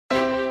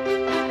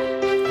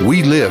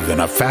We live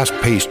in a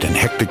fast-paced and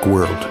hectic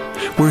world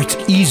where it's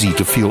easy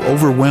to feel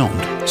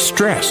overwhelmed,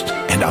 stressed,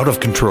 and out of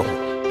control.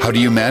 How do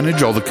you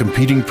manage all the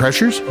competing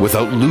pressures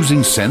without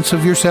losing sense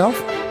of yourself?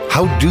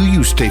 How do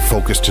you stay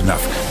focused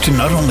enough to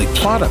not only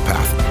plot a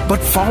path,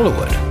 but follow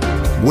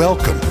it?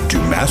 Welcome to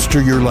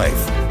Master Your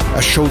Life,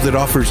 a show that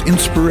offers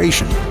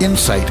inspiration,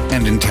 insight,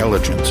 and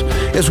intelligence,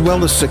 as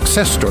well as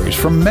success stories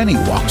from many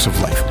walks of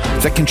life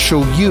that can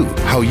show you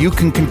how you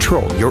can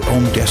control your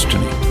own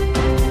destiny.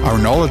 Our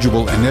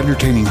knowledgeable and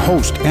entertaining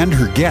host and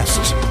her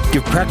guests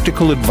give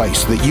practical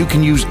advice that you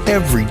can use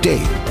every day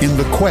in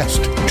the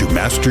quest to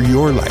master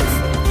your life.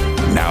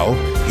 Now,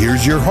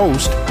 here's your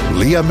host,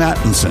 Leah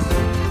Mattinson.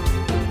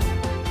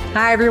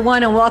 Hi,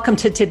 everyone, and welcome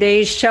to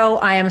today's show.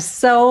 I am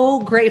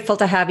so grateful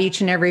to have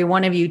each and every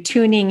one of you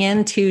tuning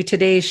into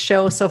today's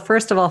show. So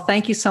first of all,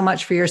 thank you so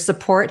much for your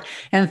support,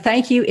 and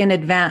thank you in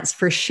advance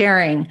for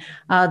sharing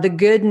the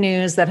good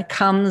news that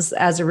comes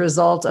as a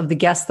result of the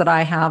guests that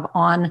I have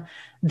on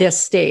this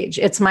stage.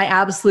 It's my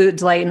absolute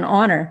delight and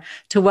honor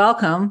to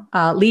welcome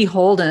Lee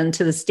Holden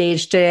to the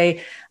stage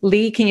today.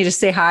 Lee, can you just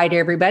say hi to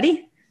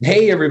everybody?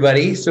 Hey,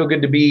 everybody. So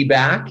good to be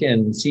back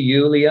and see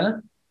you,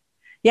 Leah.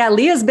 Yeah,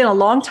 Leah's been a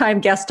longtime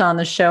guest on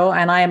the show,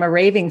 and I am a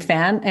raving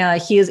fan.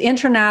 He is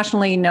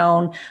internationally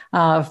known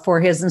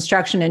for his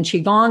instruction in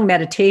Qigong,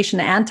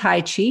 meditation, and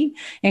Tai Chi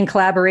in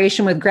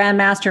collaboration with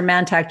Grandmaster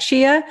Mantak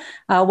Chia,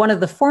 one of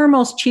the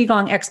foremost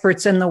Qigong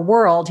experts in the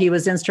world. He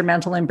was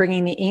instrumental in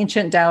bringing the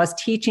ancient Taoist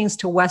teachings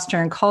to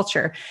Western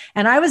culture.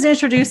 And I was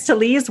introduced to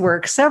Lee's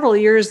work several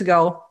years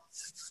ago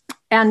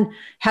and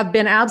have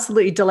been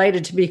absolutely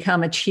delighted to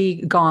become a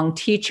Qigong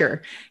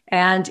teacher.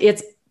 And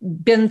it's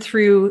been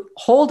through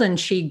Holden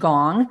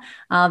Qigong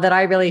that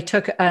I really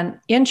took an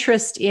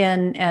interest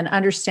in and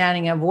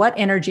understanding of what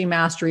energy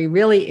mastery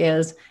really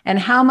is, and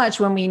how much,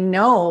 when we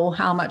know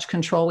how much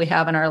control we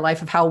have in our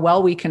life of how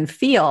well we can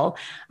feel,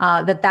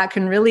 that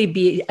can really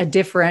be a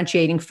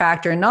differentiating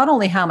factor in not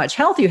only how much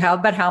health you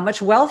have, but how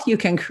much wealth you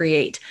can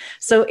create.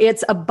 So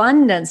it's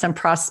abundance and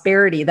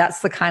prosperity.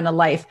 That's the kind of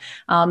life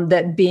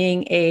that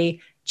being a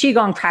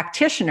Qigong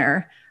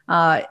practitioner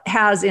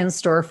has in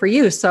store for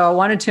you. So I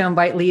wanted to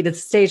invite Lee to the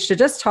stage to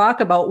just talk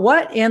about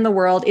what in the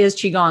world is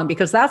Qigong,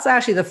 because that's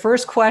actually the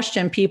first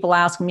question people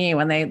ask me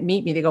when they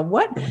meet me. They go,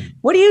 what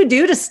do you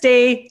do to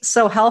stay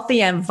so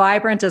healthy and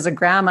vibrant as a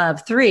grandma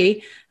of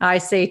three? I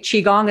say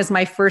Qigong is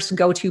my first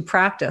go-to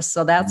practice.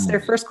 So that's their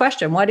first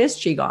question. What is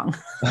Qigong?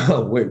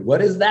 Oh, wait,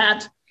 what is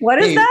that? What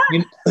is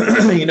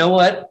that? You know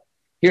what?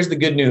 Here's the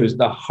good news.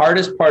 The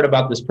hardest part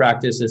about this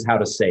practice is how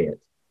to say it.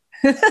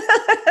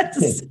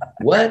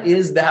 What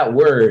is that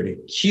word?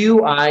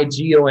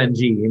 Qigong,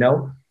 you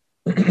know?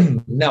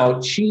 Now,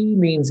 Qi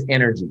means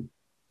energy.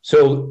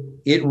 So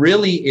it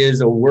really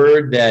is a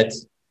word that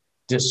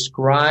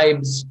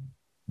describes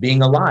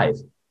being alive.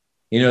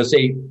 You know,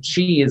 say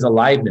Qi is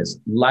aliveness,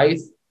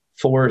 life,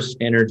 force,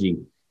 energy.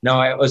 Now,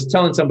 I was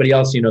telling somebody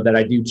else, you know, that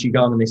I do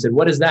Qigong, and they said,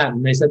 what is that?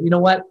 And they said, you know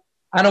what?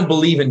 I don't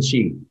believe in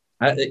Qi.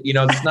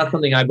 It's not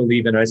something I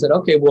believe in. And I said,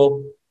 okay,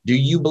 well, do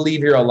you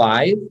believe you're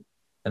alive?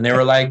 And they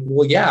were like,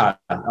 well, yeah,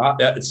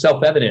 it's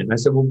self-evident. And I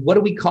said, well, what do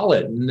we call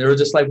it? And they were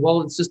just like,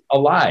 well, it's just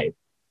alive.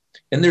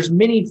 And there's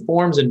many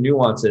forms and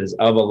nuances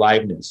of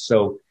aliveness.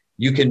 So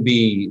you can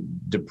be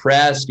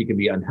depressed, you can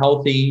be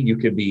unhealthy, you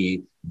could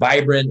be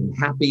vibrant and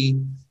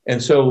happy.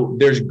 And so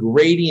there's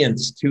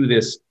gradients to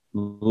this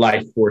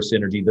life force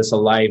energy, this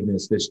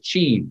aliveness, this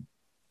Qi.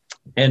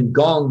 And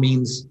Gong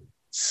means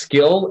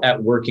skill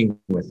at working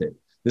with it,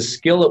 the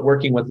skill at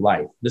working with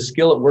life, the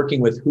skill at working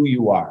with who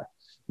you are,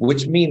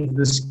 which means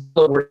the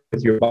skill at working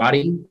with your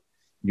body,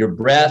 your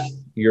breath,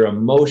 your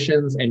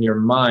emotions, and your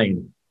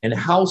mind. And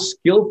how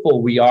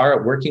skillful we are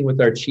at working with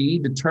our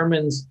Qi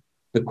determines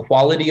the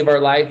quality of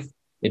our life.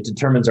 It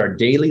determines our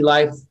daily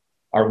life,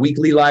 our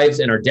weekly lives,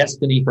 and our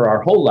destiny for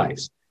our whole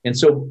lives. And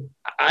so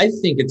I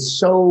think it's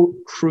so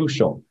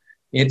crucial.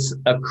 It's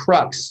a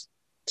crux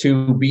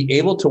to be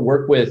able to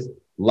work with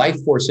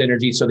life force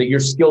energy so that you're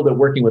skilled at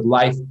working with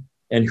life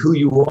and who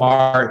you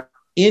are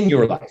in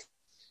your life.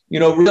 You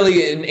know,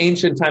 really in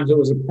ancient times, it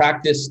was a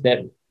practice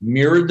that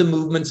mirrored the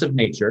movements of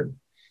nature.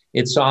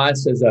 It saw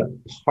us as a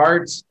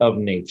part of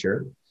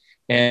nature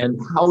and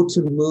how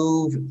to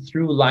move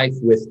through life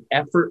with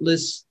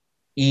effortless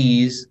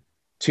ease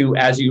to,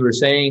 as you were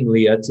saying,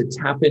 Leah, to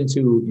tap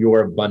into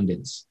your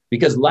abundance,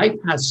 because life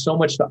has so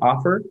much to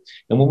offer.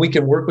 And when we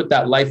can work with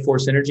that life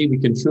force energy, we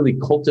can truly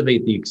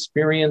cultivate the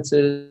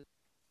experiences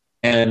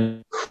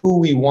and who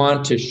we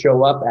want to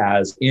show up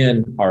as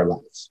in our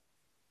lives.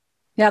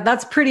 Yeah,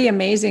 that's pretty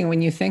amazing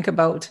when you think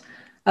about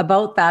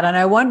that. And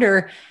I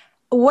wonder,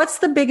 what's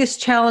the biggest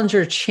challenge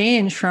or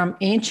change from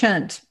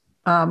ancient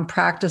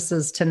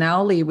practices to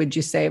now, Lee, would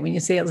you say, when you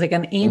say it's like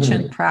an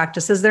ancient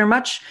practice? Is there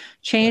much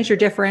change or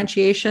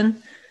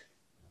differentiation?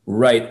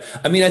 Right.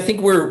 I mean, I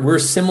think we're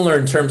similar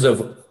in terms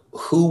of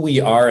who we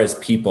are as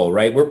people,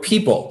 right? We're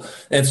people.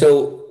 And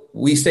so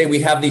we say we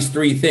have these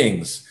three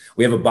things.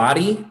 We have a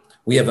body,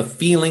 we have a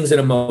feelings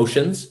and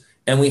emotions,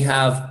 and we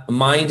have a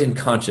mind and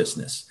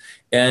consciousness.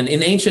 And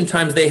in ancient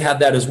times, they had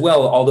that as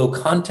well, although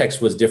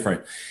context was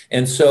different.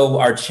 And so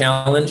our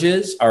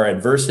challenges, our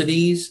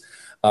adversities,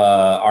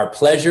 our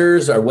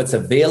pleasures, or what's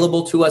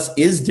available to us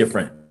is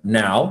different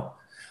now.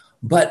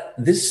 But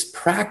this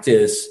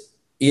practice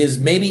is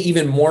maybe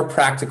even more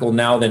practical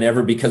now than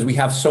ever because we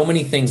have so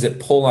many things that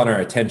pull on our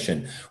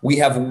attention. We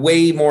have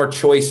way more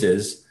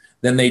choices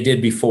than they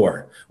did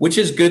before, which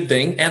is a good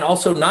thing and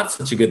also not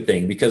such a good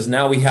thing because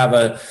now we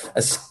have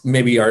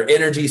maybe our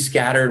energy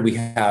scattered. We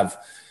have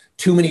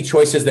too many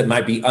choices that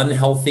might be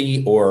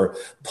unhealthy or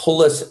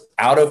pull us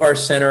out of our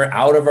center,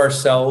 out of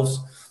ourselves.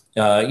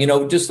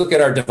 Just look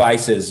at our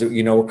devices.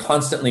 We're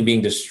constantly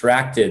being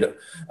distracted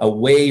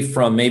away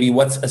from maybe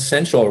what's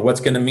essential or what's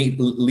going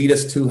to lead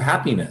us to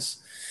happiness.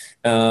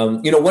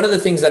 One of the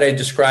things that I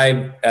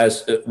describe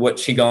as what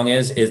Qigong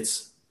is,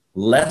 it's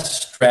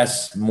less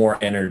stress, more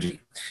energy.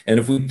 And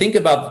if we think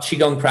about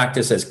Qigong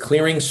practice as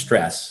clearing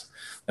stress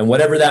and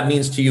whatever that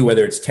means to you,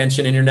 whether it's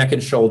tension in your neck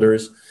and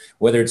shoulders,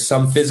 whether it's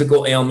some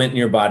physical ailment in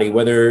your body,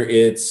 whether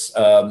it's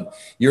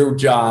your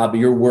job,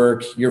 your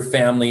work, your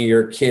family,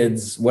 your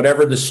kids,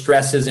 whatever the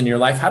stress is in your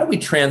life, how do we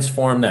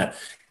transform that?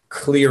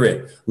 Clear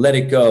it, let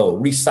it go,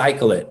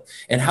 recycle it.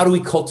 And how do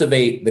we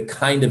cultivate the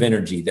kind of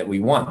energy that we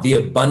want, the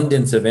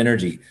abundance of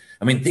energy?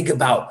 I mean, think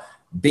about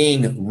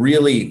being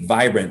really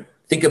vibrant.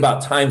 Think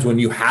about times when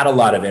you had a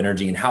lot of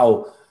energy and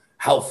how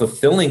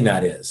fulfilling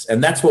that is.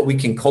 And that's what we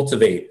can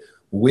cultivate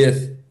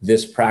with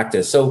this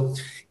practice. So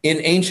in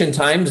ancient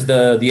times,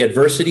 the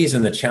adversities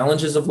and the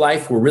challenges of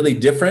life were really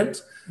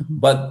different,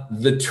 but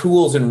the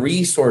tools and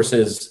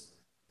resources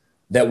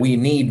that we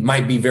need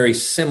might be very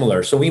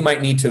similar. So we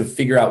might need to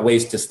figure out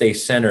ways to stay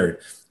centered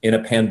in a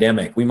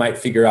pandemic. We might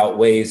figure out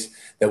ways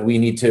that we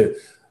need to,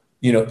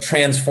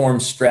 transform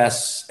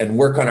stress and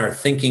work on our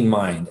thinking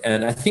mind.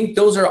 And I think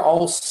those are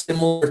all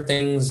similar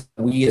things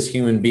we as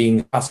human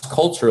beings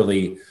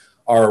cross-culturally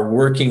are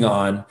working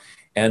on.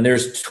 And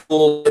there's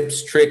tools,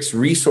 tips, tricks,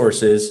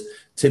 resources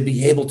to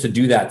be able to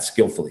do that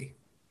skillfully.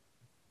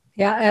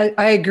 Yeah,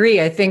 I agree.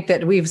 I think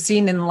that we've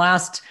seen in the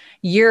last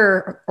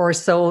year or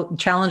so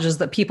challenges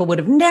that people would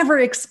have never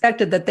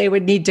expected that they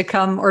would need to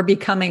come or be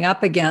coming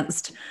up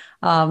against.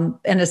 And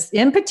it's,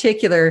 in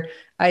particular,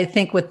 I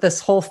think with this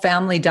whole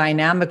family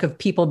dynamic of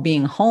people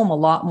being home a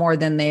lot more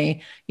than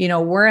they,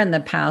 were in the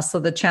past. So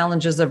the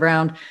challenges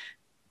around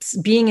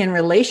being in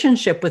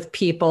relationship with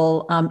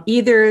people,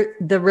 either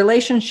the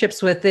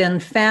relationships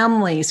within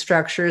family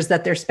structures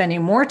that they're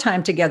spending more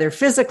time together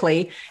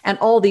physically, and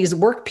all these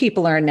work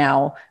people are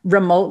now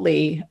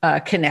remotely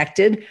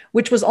connected,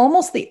 which was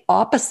almost the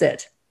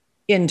opposite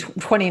in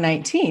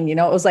 2019. It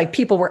was like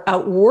people were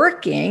out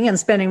working and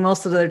spending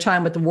most of their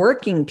time with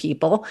working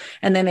people,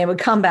 and then they would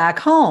come back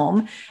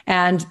home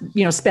and,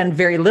 spend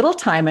very little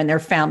time in their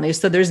families.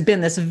 So there's been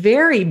this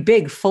very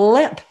big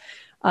flip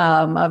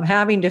of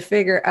having to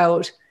figure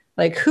out,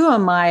 like, who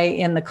am I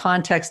in the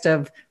context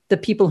of the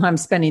people who I'm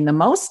spending the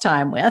most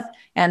time with?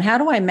 And how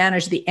do I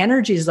manage the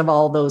energies of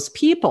all those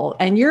people?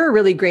 And you're a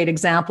really great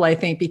example, I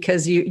think,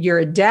 because you're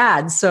a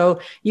dad.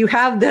 So you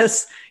have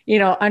this,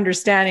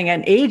 understanding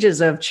and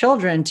ages of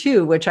children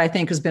too, which I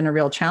think has been a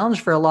real challenge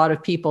for a lot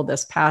of people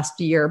this past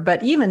year.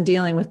 But even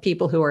dealing with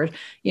people who are,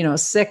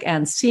 sick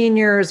and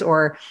seniors,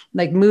 or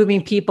like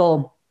moving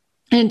people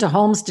into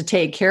homes to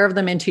take care of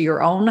them, into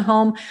your own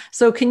home.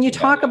 So can you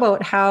talk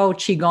about how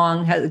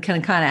Qigong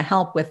can kind of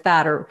help with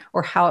that,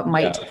 or how it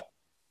might? Yeah.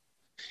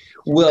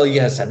 Well,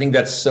 yes, I think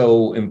that's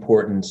so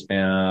important,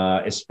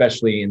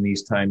 especially in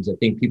these times. I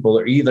think people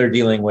are either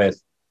dealing with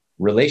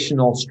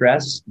relational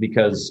stress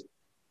because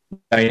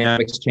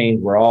dynamics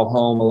change. We're all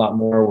home a lot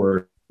more.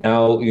 We're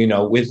now,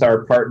 with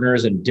our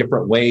partners in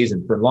different ways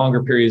and for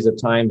longer periods of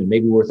time, and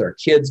maybe with our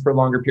kids for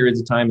longer periods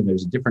of time. And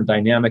there's a different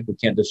dynamic. We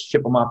can't just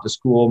ship them off to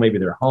school. Maybe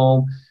they're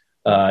home,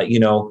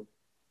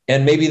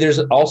 and maybe there's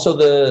also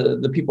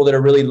the people that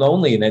are really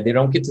lonely and they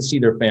don't get to see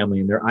their family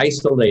and they're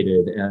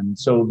isolated. And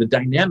so the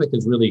dynamic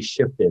has really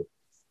shifted.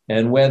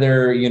 And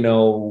whether,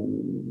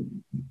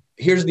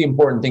 here's the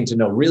important thing to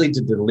know, really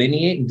to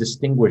delineate and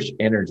distinguish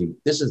energy.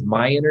 This is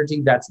my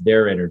energy. That's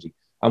their energy.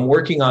 I'm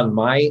working on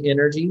my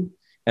energy.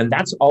 And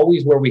that's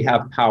always where we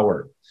have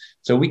power.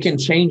 So we can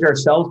change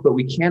ourselves, but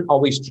we can't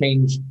always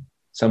change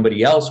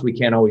somebody else. We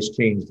can't always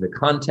change the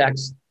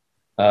context.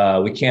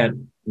 We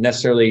can't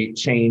necessarily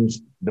change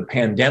the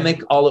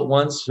pandemic all at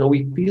once. So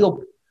we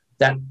feel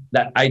that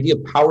idea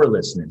of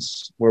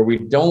powerlessness, where we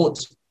don't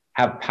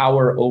have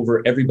power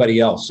over everybody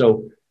else.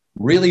 So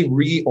really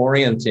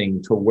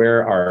reorienting to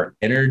where our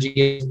energy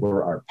is,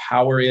 where our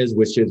power is,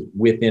 which is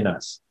within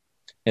us.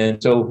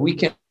 And so if we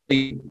can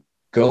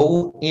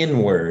go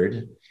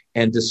inward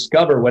and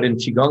discover what in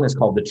Qigong is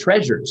called the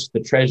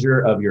treasure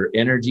of your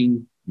energy,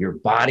 your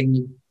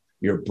body,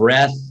 your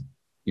breath,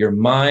 your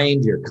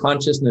mind, your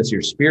consciousness,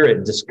 your spirit,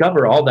 and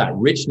discover all that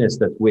richness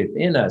that's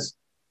within us.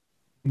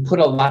 We put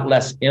a lot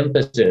less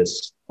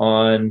emphasis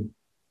on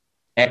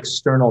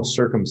external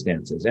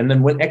circumstances. And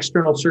then when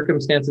external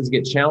circumstances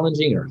get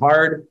challenging or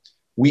hard,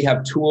 we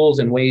have tools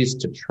and ways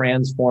to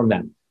transform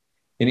that.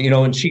 And, in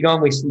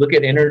Qigong, we look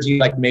at energy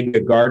like maybe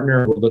a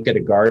gardener will look at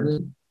a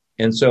garden.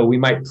 And so we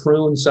might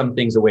prune some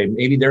things away.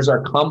 Maybe there's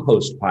our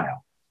compost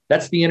pile.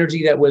 That's the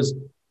energy that was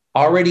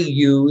already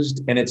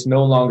used and it's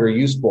no longer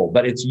useful,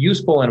 but it's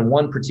useful in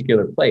one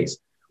particular place.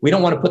 We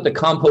don't want to put the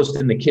compost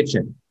in the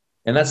kitchen.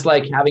 And that's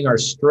like having our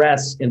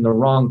stress in the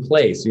wrong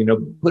place.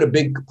 Put a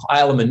big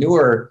pile of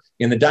manure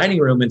in the dining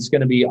room, it's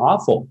going to be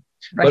awful.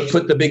 Right. But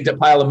put the big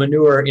pile of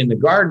manure in the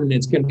garden,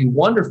 it's going to be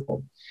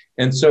wonderful.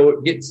 And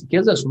so it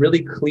gives us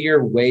really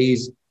clear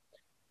ways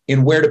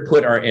in where to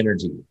put our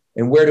energy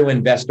and where to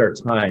invest our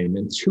time.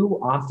 And too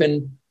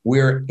often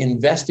we're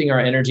investing our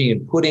energy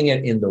and putting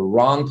it in the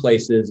wrong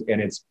places, and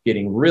it's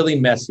getting really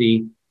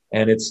messy,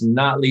 and it's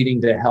not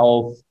leading to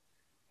health,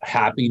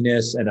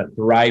 happiness, and a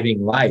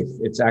thriving life.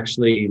 It's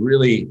actually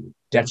really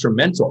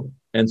detrimental.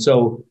 And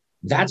so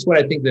that's what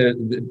I think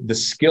the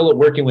skill of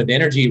working with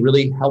energy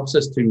really helps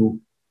us to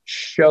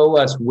show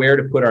us where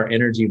to put our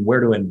energy,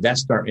 where to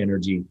invest our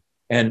energy,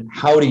 and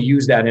how to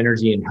use that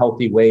energy in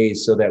healthy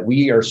ways so that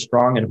we are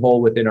strong and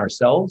whole within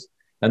ourselves.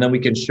 And then we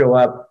can show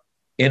up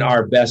in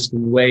our best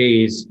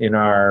ways in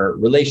our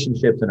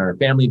relationships and our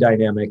family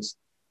dynamics.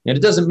 And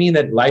it doesn't mean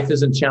that life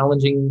isn't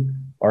challenging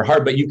or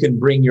hard, but you can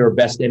bring your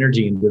best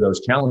energy into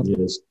those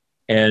challenges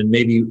and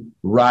maybe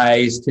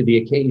rise to the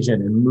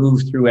occasion and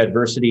move through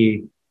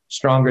adversity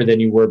stronger than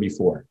you were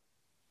before.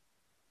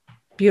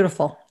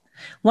 Beautiful.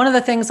 One of the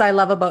things I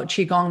love about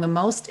Qigong the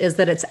most is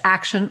that it's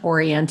action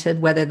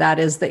oriented, whether that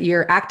is that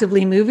you're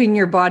actively moving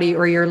your body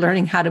or you're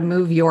learning how to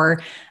move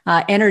your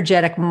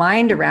energetic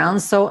mind around.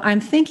 So I'm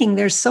thinking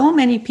there's so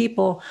many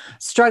people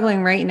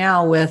struggling right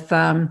now with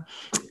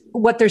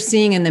what they're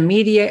seeing in the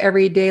media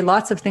every day,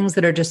 lots of things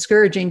that are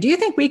discouraging. Do you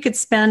think we could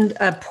spend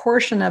a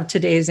portion of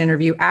today's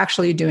interview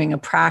actually doing a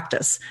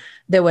practice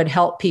that would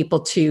help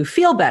people to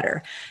feel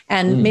better?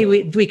 And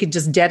maybe we could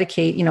just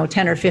dedicate,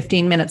 10 or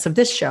 15 minutes of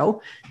this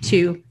show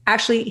to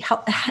actually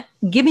help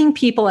giving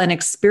people an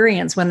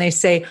experience when they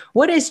say,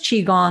 what is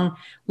Qigong?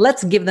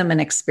 Let's give them an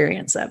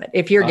experience of it.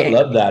 If you're game. I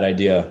love that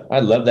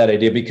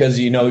idea because,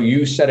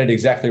 you said it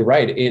exactly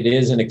right. It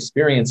is an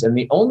experience. And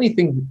the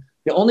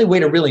only way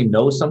to really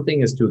know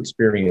something is to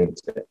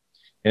experience it.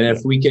 And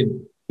if we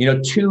could,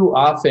 too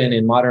often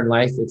in modern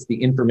life, it's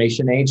the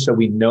information age. So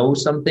we know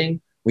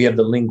something. We have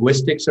the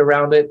linguistics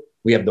around it.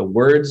 We have the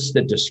words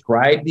that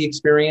describe the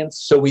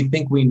experience. So we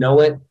think we know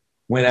it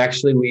when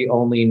actually we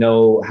only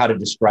know how to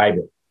describe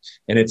it.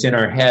 And it's in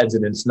our heads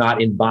and it's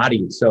not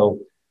embodied. So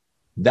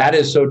that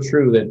is so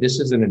true that this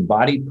is an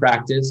embodied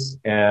practice.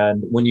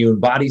 And when you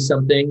embody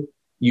something,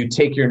 you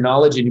take your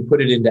knowledge and you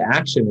put it into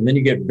action, and then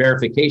you get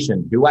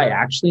verification. Do I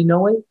actually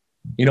know it?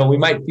 We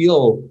might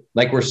feel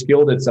like we're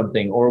skilled at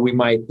something, or we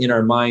might in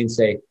our mind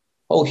say,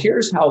 oh,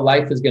 here's how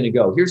life is going to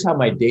go. Here's how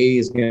my day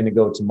is going to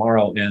go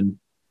tomorrow. And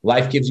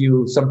life gives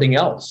you something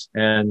else.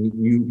 And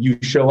you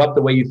show up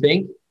the way you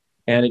think,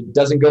 and it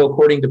doesn't go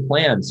according to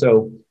plan.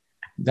 So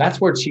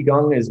that's where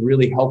Qigong is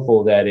really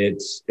helpful, that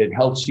it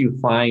helps you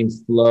find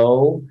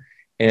flow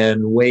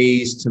and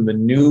ways to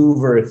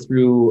maneuver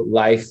through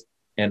life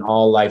and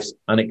all life's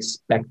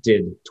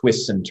unexpected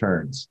twists and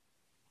turns.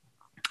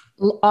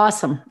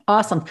 Awesome.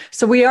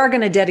 So we are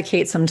going to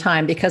dedicate some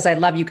time because I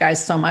love you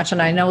guys so much.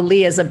 And I know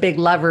Lee is a big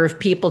lover of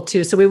people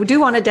too. So we do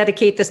want to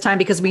dedicate this time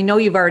because we know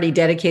you've already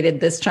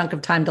dedicated this chunk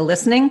of time to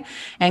listening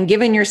and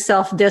given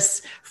yourself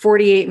this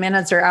 48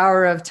 minutes or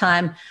hour of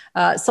time.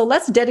 So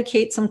let's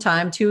dedicate some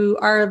time to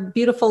our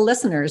beautiful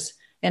listeners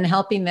and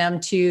helping them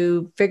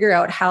to figure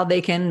out how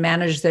they can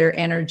manage their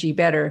energy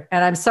better.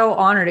 And I'm so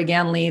honored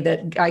again, Lee,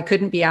 that I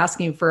couldn't be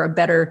asking for a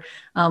better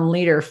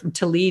leader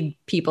to lead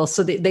people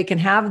so that they can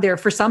have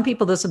for some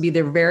people, this will be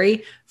their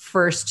very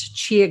first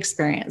Qi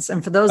experience.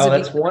 And for those of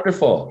you. That's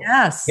wonderful.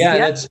 Yes. Yeah.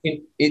 That's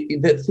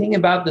the thing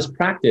about this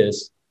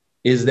practice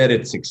is that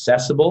it's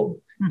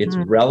accessible. Mm-hmm. It's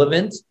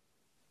relevant.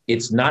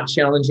 It's not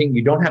challenging.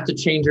 You don't have to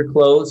change your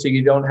clothes. So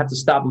you don't have to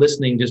stop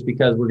listening just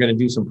because we're going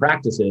to do some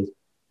practices.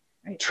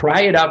 Right.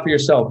 Try it out for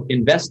yourself.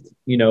 Invest,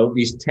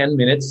 these 10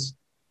 minutes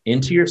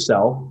into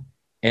yourself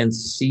and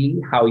see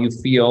how you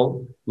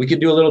feel. We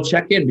could do a little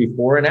check-in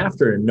before and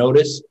after and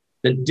notice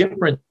the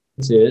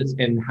differences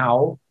in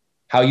how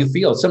you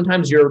feel.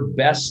 Sometimes your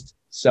best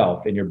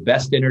self and your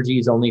best energy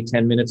is only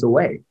 10 minutes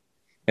away.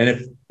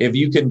 And if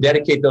you can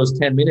dedicate those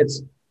 10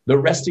 minutes, the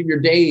rest of your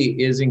day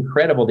is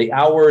incredible. The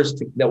hours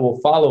that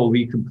will follow will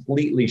be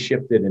completely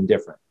shifted and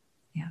different.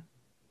 Yeah.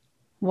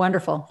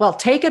 Wonderful. Well,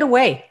 take it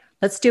away.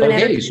 Let's do an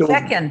energy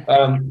check-in.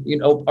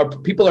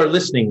 People are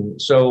listening,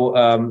 so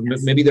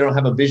yes. Maybe they don't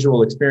have a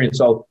visual experience.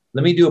 So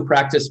let me do a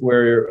practice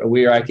where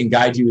I can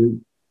guide you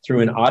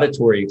through an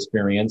auditory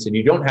experience, and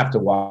you don't have to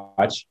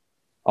watch.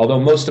 Although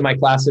most of my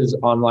classes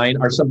online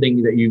are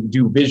something that you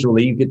do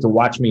visually, you get to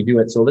watch me do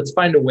it. So let's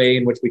find a way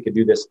in which we could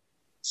do this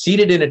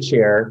seated in a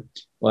chair,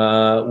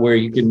 where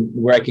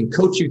I can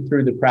coach you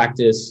through the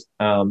practice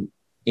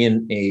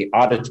in a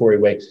auditory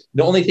way.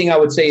 The only thing I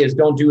would say is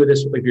don't do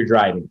this if you're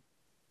driving.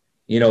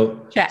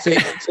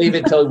 Save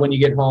it till when you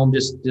get home.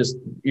 Just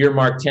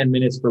earmark 10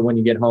 minutes for when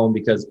you get home,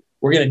 because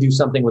we're going to do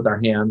something with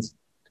our hands.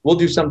 We'll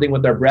do something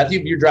with our breath.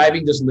 If you're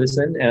driving, just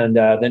listen and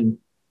then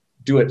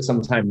do it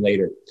sometime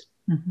later.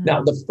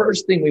 Now, the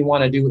first thing we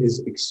want to do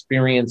is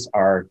experience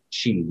our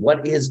chi.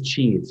 What is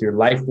chi? It's your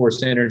life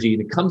force energy,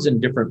 and it comes in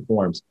different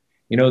forms.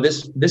 You know,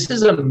 this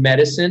is a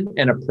medicine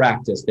and a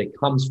practice that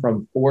comes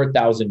from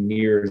 4,000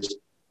 years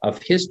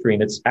of history,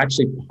 and it's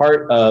actually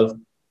part of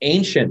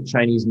ancient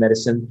Chinese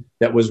medicine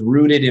that was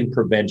rooted in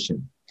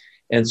prevention.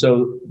 And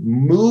so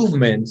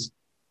movement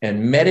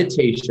and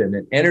meditation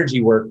and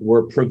energy work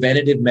were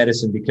preventative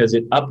medicine because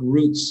it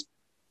uproots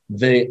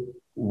the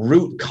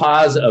root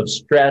cause of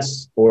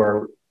stress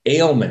or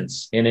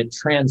ailments, and it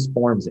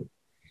transforms it.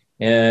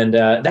 And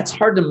that's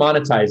hard to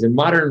monetize. In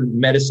modern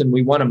medicine,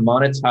 we want to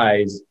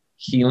monetize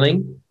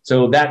healing.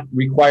 So that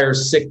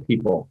requires sick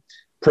people.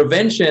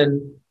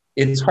 Prevention,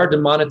 it's hard to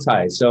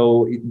monetize.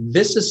 So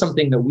this is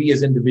something that we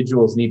as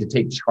individuals need to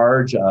take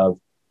charge of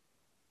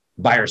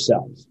by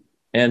ourselves.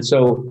 And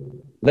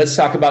so let's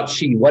talk about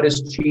chi. What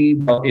is chi?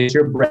 Well, it's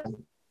your breath,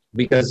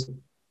 because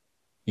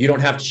you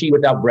don't have chi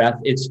without breath.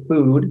 It's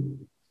food.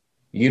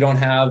 You don't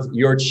have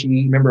your chi,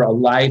 remember,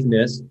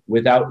 aliveness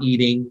without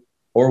eating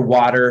or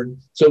water.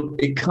 So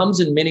it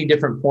comes in many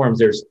different forms.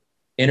 There's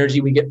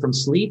energy we get from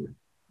sleep,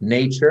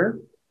 nature,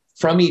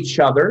 from each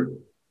other,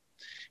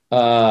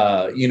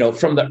 from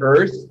the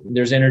earth.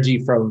 There's energy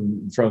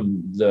from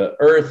the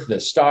earth, the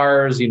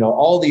stars,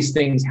 all these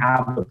things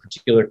have a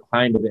particular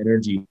kind of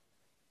energy.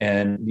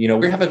 And,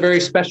 we have a very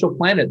special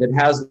planet that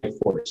has life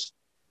force.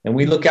 And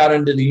we look out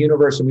into the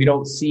universe and we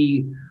don't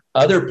see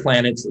other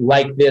planets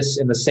like this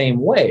in the same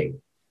way.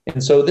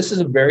 And so this is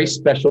a very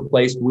special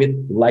place with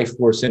life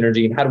force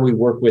energy. And how do we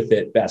work with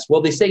it best?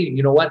 Well, they say,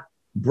 you know what?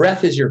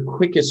 Breath is your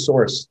quickest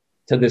source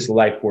to this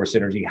life force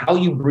energy. How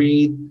you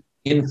breathe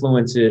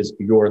influences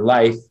your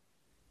life.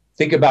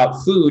 Think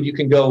about food. You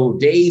can go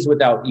days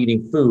without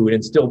eating food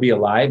and still be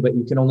alive, but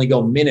you can only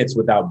go minutes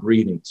without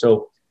breathing.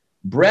 So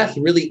breath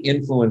really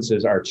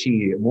influences our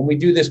chi. When we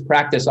do this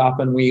practice,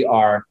 often we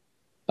are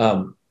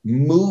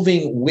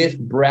moving with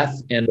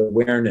breath and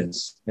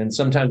awareness. And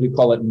sometimes we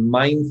call it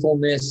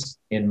mindfulness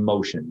in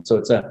motion. So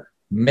it's a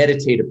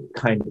meditative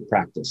kind of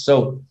practice.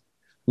 So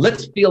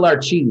let's feel our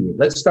chi.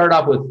 Let's start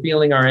off with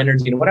feeling our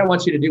energy. And what I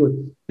want you to do is,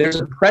 there's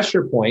a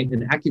pressure point,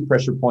 an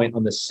acupressure point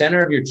on the center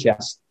of your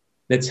chest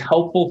that's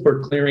helpful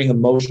for clearing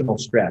emotional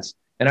stress.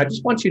 And I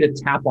just want you to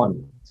tap on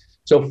it.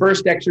 So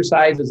first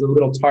exercise is a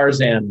little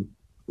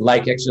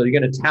Tarzan-like exercise. You're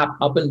going to tap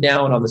up and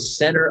down on the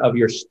center of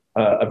your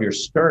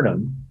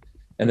sternum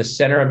and the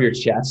center of your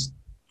chest.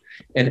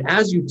 And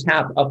as you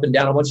tap up and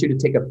down, I want you to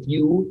take a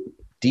few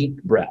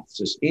deep breaths,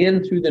 just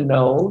in through the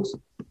nose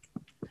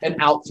and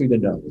out through the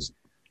nose.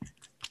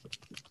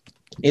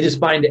 It is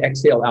fine to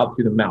exhale out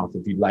through the mouth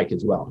if you'd like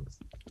as well.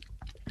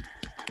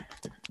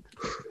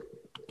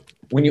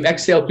 When you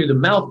exhale through the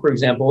mouth, for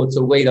example, it's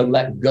a way to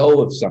let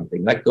go of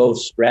something, let go of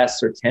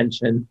stress or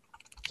tension.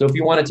 So if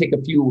you want to take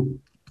a few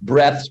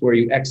breaths where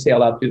you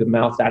exhale out through the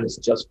mouth, that is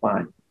just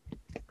fine.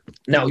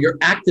 Now you're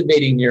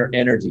activating your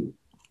energy.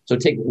 So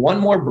take one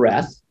more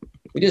breath.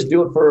 We just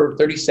do it for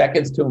 30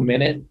 seconds to a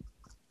minute.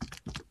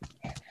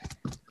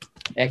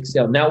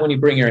 Exhale. Now when you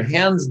bring your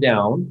hands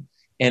down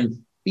and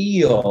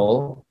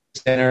feel the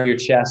center of your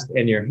chest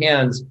and your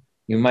hands,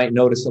 you might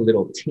notice a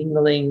little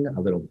tingling,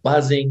 a little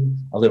buzzing,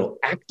 a little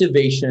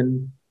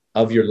activation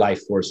of your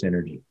life force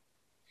energy.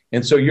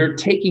 And so you're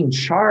taking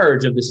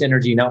charge of this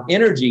energy. Now,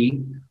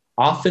 energy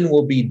often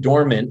will be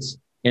dormant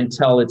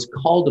until it's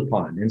called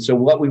upon. And so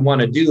what we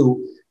want to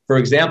do, for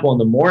example, in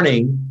the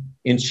morning,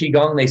 in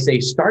Qigong, they say,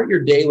 start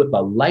your day with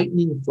a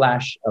lightning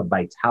flash of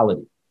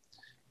vitality.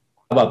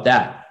 How about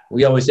that?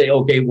 We always say,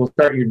 okay, we'll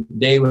start your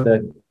day with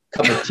a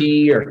cup of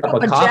tea or a cup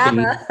of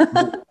coffee.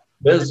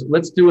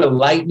 Let's do a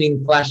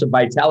lightning flash of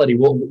vitality.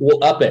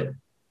 We'll up it.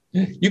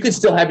 You can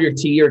still have your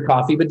tea or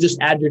coffee, but just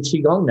add your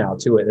Qigong now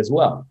to it as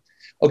well.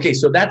 Okay,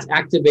 so that's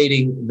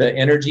activating the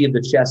energy of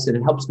the chest, and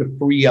it helps to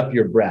free up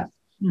your breath.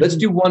 Let's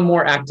do one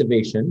more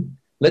activation.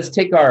 Let's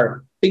take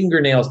our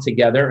fingernails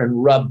together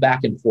and rub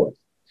back and forth.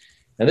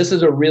 And this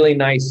is a really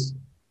nice,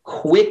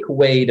 quick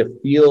way to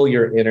feel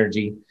your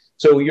energy.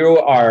 So you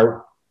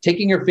are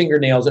taking your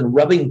fingernails and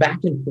rubbing back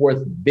and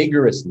forth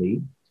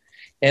vigorously.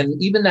 And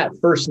even that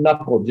first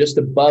knuckle just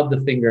above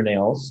the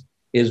fingernails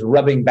is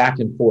rubbing back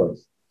and forth.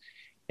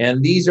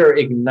 And these are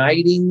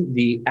igniting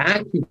the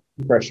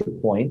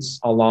acupressure points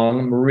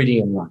along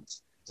meridian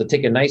lines. So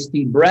take a nice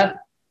deep breath.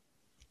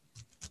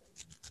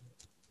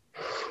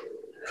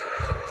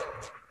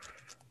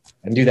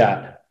 And do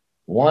that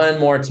one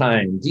more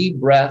time. Deep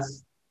breath.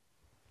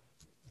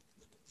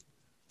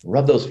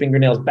 Rub those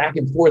fingernails back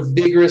and forth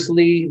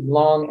vigorously.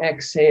 Long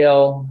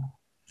exhale.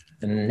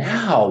 And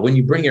now when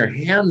you bring your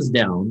hands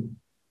down,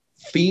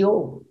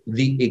 feel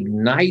the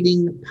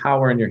igniting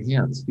power in your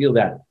hands. Feel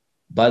that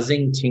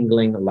buzzing,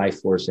 tingling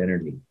life force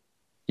energy.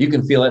 You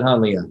can feel it, huh,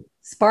 Leah?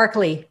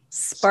 Sparkly.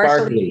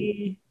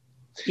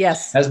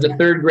 Yes. As the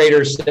third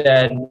graders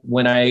said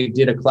when I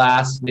did a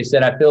class, they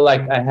said, I feel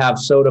like I have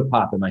soda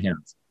pop in my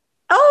hands.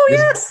 Oh,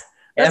 yes.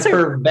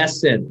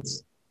 Effervescent.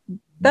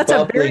 That's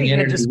a very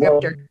good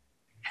descriptor.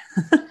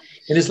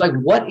 And it's like,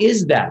 what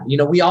is that?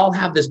 We all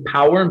have this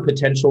power and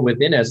potential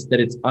within us that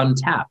it's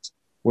untapped.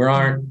 We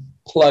aren't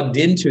plugged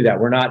into that.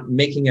 We're not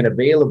making it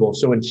available.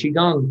 So in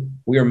Qigong,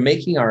 we are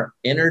making our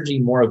energy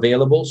more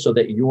available so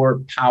that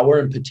your power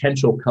and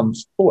potential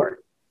comes forth.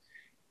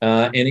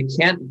 And it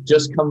can't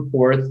just come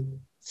forth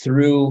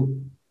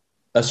through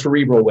a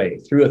cerebral way,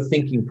 through a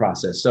thinking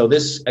process. So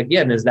this,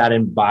 again, is that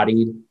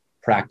embodied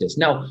practice.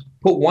 Now,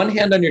 put one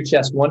hand on your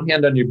chest, one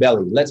hand on your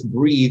belly. Let's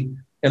breathe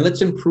and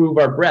let's improve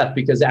our breath,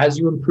 because as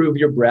you improve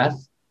your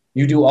breath,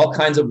 you do all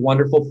kinds of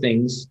wonderful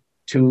things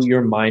to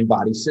your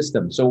mind-body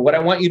system. So what I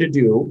want you to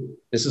do,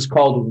 this is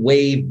called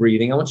wave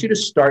breathing. I want you to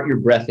start your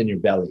breath in your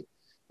belly.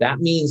 That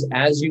means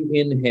as you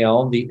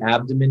inhale, the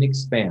abdomen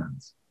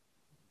expands.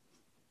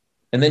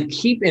 And then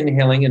keep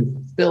inhaling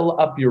and fill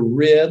up your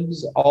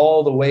ribs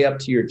all the way up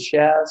to your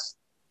chest.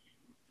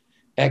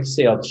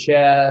 Exhale,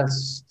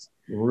 chest,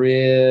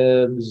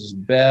 ribs,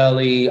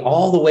 belly,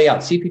 all the way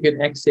out. See if you can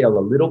exhale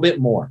a little bit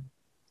more.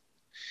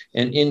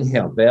 And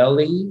inhale,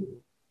 belly,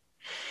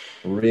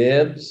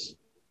 ribs,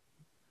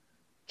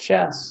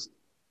 chest.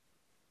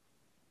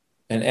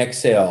 And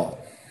exhale,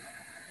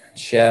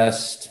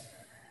 chest,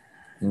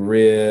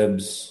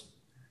 ribs,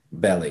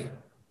 belly.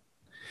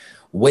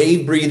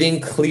 Wave breathing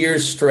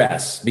clears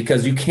stress,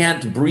 because you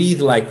can't breathe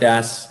like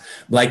this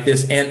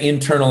and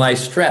internalize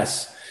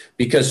stress,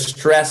 because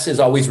stress is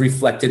always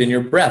reflected in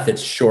your breath.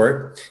 It's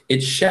short,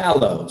 it's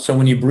shallow. So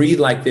when you breathe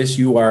like this,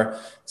 you are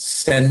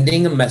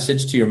sending a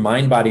message to your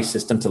mind-body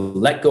system to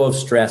let go of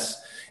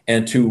stress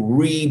and to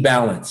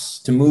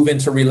rebalance, to move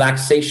into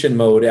relaxation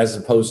mode as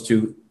opposed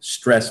to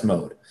stress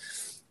mode.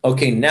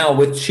 Okay, now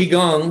with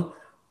Qigong,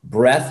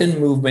 breath and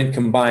movement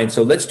combined.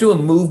 So let's do a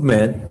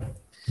movement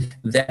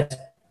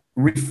that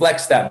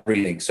reflects that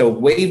breathing. So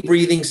wave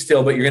breathing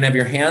still, but you're going to have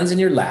your hands in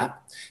your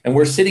lap, and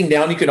we're sitting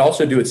down. You could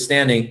also do it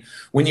standing.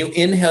 When you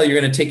inhale, you're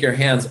going to take your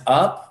hands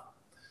up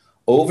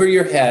over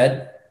your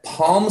head,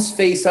 palms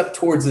face up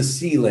towards the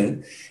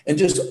ceiling, and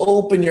just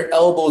open your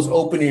elbows,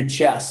 open your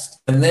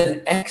chest. And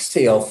then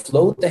exhale,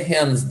 float the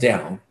hands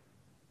down.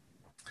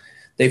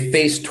 They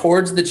face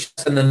towards the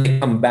chest, and then they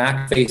come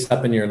back, face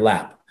up in your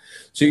lap.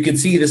 So you can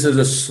see this is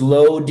a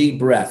slow, deep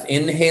breath.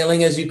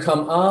 Inhaling as you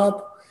come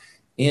up.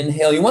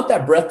 Inhale. You want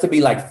that breath to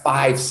be like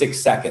 5-6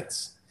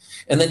 seconds.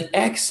 And then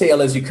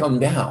exhale as you come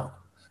down.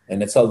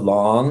 And it's a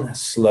long,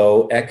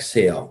 slow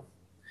exhale.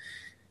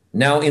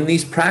 Now, in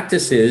these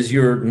practices,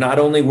 you're not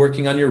only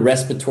working on your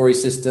respiratory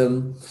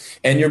system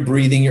and your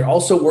breathing, you're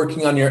also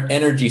working on your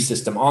energy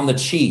system, on the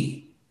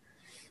chi.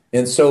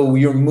 And so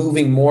you're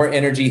moving more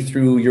energy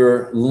through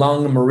your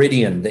lung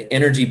meridian, the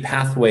energy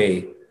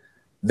pathway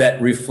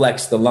that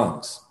reflects the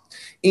lungs.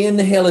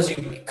 Inhale as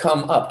you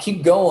come up.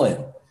 Keep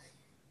going.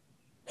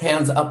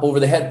 Hands up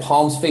over the head,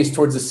 palms face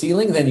towards the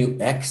ceiling. Then you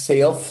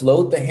exhale,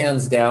 float the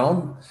hands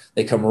down.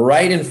 They come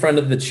right in front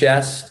of the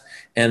chest,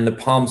 and the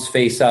palms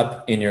face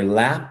up in your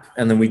lap.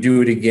 And then we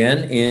do it again.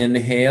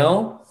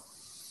 Inhale.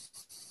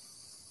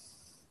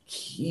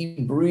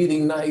 Keep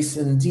breathing nice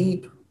and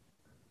deep.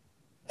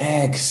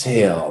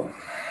 Exhale.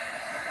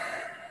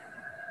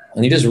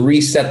 And you just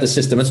reset the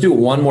system. Let's do it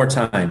one more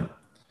time.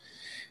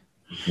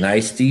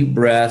 Nice deep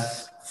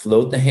breath.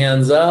 Float the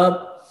hands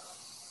up.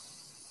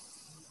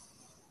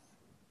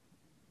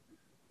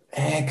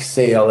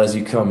 Exhale as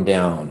you come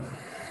down.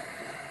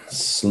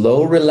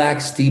 Slow,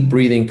 relaxed, deep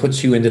breathing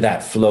puts you into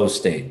that flow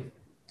state.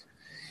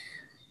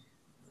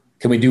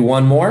 Can we do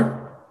one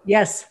more?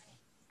 Yes.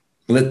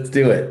 Let's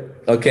do it.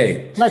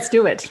 Okay. Let's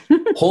do it.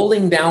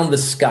 Holding down the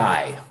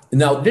sky.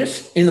 Now,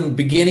 this, in the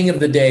beginning of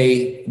the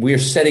day, we're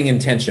setting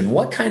intention.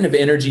 What kind of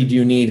energy do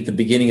you need at the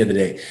beginning of the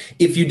day?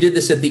 If you did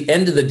this at the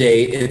end of the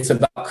day, it's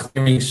about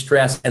clearing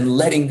stress and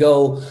letting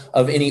go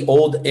of any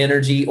old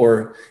energy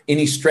or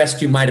any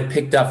stress you might have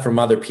picked up from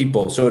other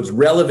people. So it's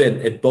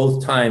relevant at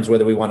both times,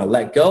 whether we want to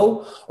let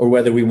go or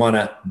whether we want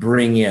to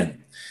bring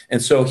in.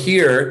 And so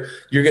here,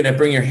 you're going to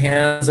bring your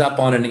hands up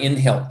on an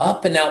inhale,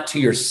 up and out to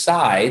your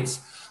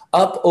sides,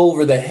 up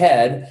over the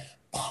head,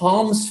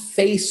 palms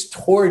face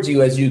towards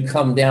you as you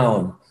come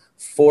down,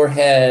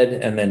 forehead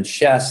and then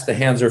chest. The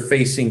hands are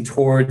facing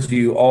towards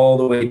you all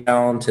the way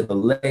down to the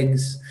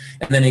legs.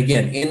 And then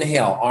again,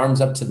 inhale, arms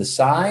up to the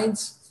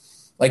sides,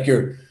 like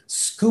you're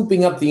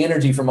scooping up the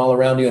energy from all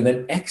around you. And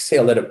then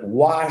exhale, let it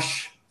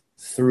wash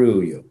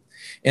through you.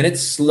 And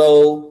it's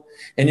slow,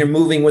 and you're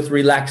moving with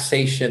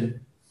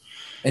relaxation,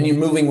 and you're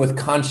moving with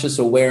conscious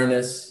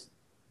awareness.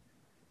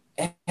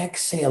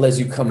 Exhale as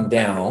you come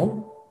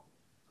down.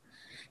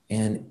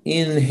 And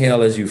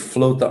inhale as you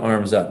float the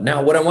arms up.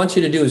 Now, what I want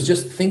you to do is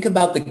just think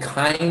about the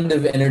kind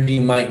of energy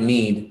you might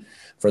need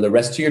for the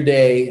rest of your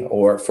day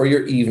or for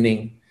your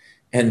evening,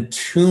 and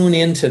tune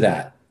into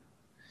that.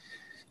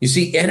 You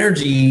see,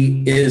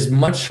 energy is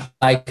much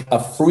like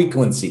a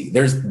frequency.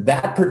 There's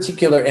that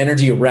particular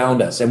energy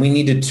around us, and we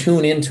need to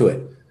tune into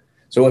it.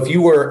 So if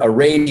you were a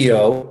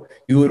radio,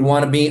 you would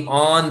want to be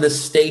on the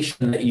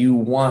station that you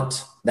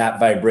want that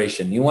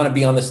vibration. You want to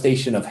be on the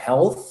station of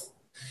health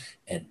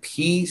and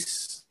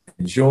peace,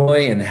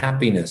 joy and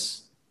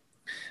happiness.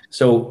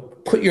 So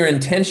put your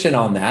intention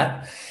on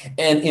that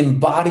and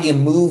embody a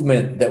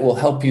movement that will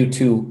help you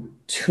to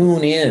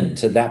tune in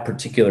to that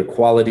particular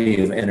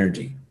quality of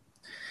energy.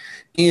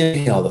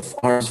 Inhale, the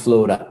arms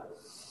float up.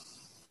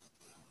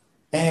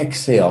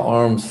 Exhale,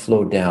 arms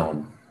float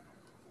down.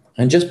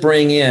 And just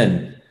bring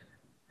in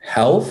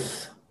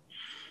health,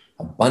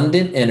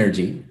 abundant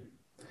energy,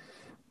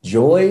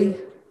 joy,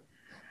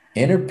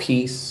 inner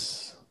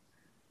peace,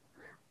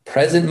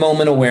 present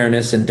moment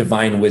awareness, and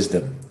divine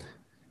wisdom.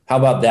 How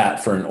about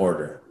that for an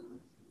order?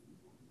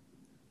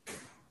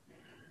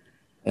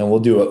 And we'll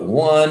do it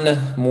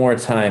one more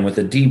time with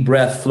a deep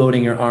breath,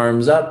 floating your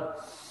arms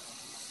up.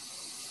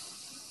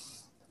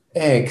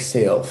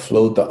 Exhale,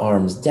 float the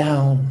arms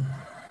down.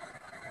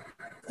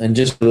 And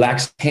just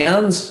relax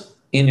hands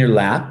in your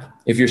lap.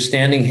 If you're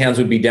standing, hands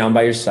would be down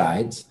by your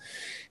sides.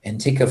 And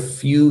take a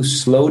few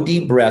slow,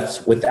 deep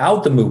breaths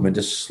without the movement,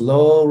 just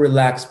slow,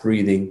 relaxed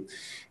breathing.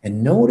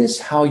 And notice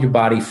how your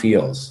body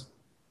feels.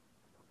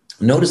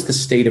 Notice the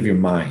state of your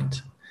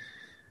mind.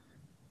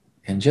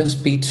 And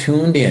just be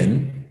tuned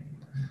in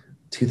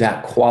to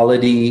that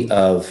quality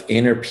of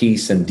inner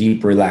peace and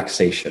deep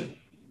relaxation.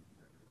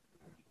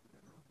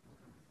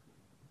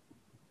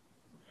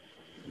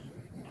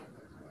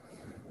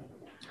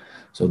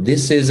 So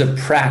this is a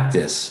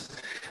practice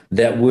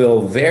that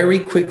will very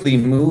quickly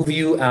move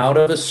you out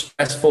of a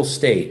stressful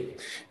state,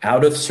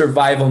 out of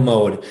survival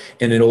mode,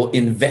 and it'll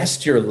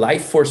invest your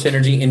life force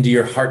energy into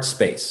your heart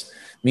space,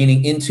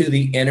 meaning into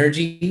the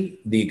energy,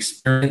 the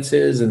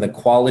experiences, and the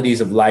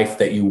qualities of life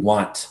that you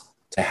want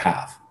to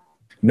have.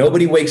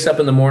 Nobody wakes up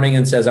in the morning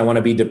and says, I want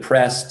to be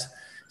depressed,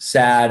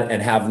 sad,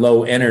 and have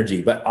low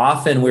energy. But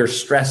often we're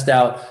stressed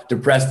out,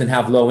 depressed, and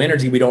have low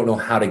energy. We don't know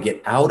how to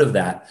get out of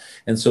that.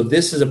 And so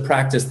this is a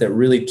practice that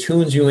really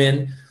tunes you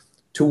in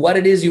to what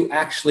it is you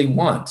actually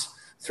want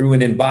through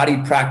an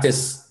embodied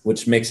practice,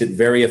 which makes it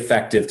very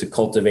effective to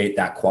cultivate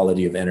that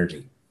quality of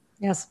energy.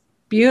 Yes.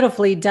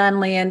 Beautifully done,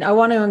 Lee. And I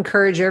want to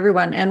encourage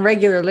everyone and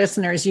regular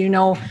listeners,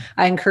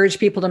 I encourage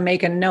people to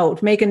make a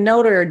note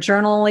or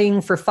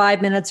journaling for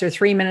 5 minutes or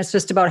 3 minutes,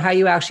 just about how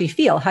you actually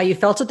feel, how you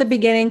felt at the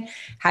beginning,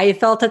 how you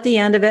felt at the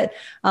end of it,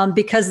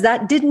 because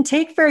that didn't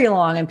take very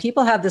long. And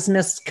people have this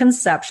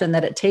misconception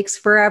that it takes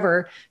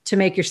forever to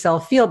make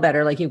yourself feel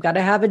better. Like you've got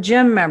to have a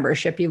gym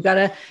membership. You've got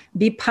to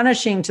be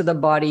punishing to the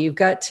body. You've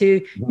got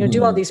to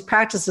do all these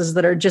practices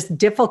that are just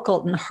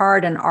difficult and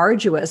hard and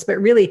arduous. But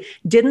really,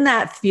 didn't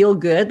that feel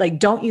good? Like,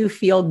 don't you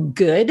feel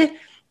good?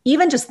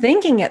 Even just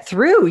thinking it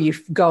through, you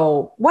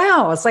go,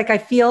 wow, it's like I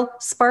feel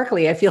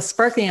sparkly. I feel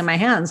sparkly in my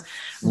hands.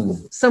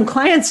 Some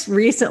clients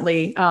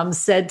recently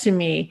said to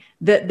me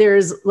that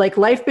there's like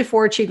life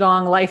before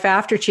Qigong, life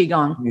after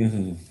Qigong.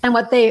 Mm-hmm. And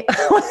what they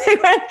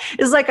went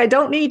is like, I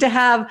don't need to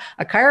have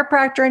a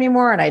chiropractor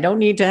anymore. And I don't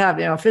need to have,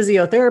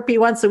 physiotherapy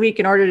once a week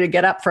in order to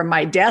get up from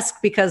my desk,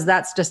 because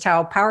that's just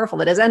how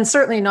powerful it is. And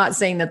certainly not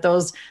saying that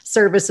those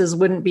services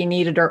wouldn't be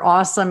needed or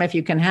awesome if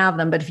you can have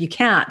them, but if you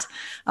can't,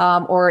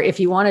 or if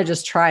you want to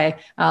just try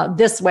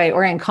this way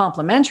or in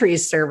complementary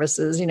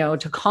services,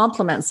 to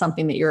complement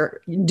something that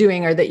you're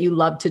doing or that you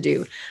love to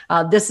do.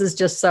 This is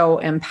just so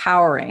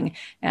empowering.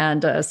 And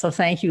so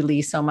thank you,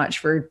 Lee, so much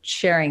for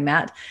sharing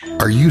that.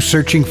 Are you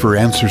searching for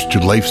answers to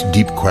life's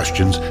deep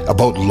questions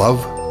about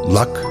love,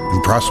 luck,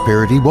 and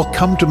prosperity? Well,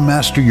 come to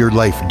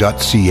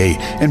masteryourlife.ca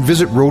and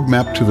visit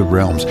Roadmap to the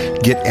Realms.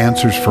 Get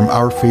answers from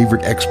our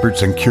favorite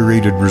experts and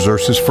curated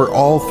resources for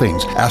all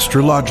things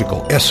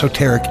astrological,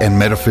 esoteric, and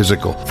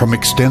metaphysical. From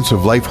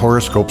extensive life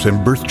horoscopes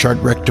and birth chart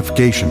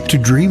rectification to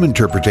dream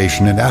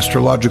interpretation and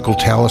astrological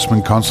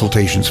talisman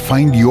consultations,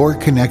 find your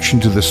connection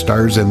to the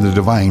stars and the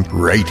divine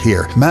right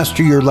here.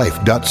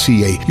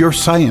 Masteryourlife.ca, your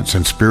science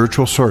and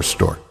spiritual source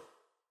store.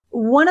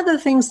 One of the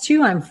things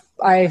too,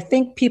 I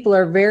think people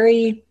are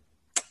very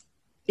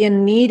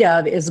in need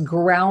of is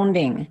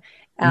grounding.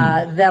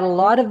 That a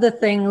lot of the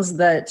things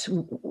that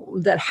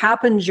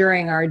happen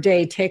during our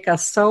day take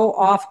us so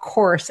off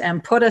course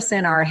and put us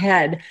in our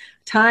head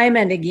time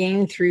and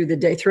again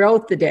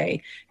throughout the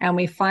day. And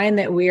we find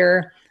that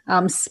we're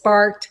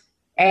sparked,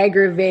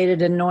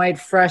 aggravated, annoyed,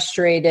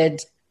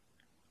 frustrated,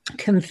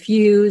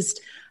 confused,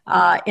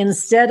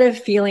 instead of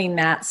feeling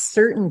that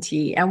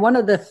certainty. And one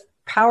of the most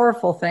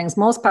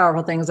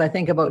powerful things I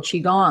think about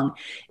Qigong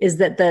is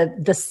that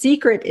the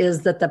secret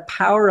is that the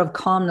power of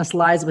calmness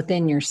lies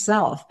within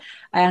yourself,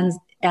 and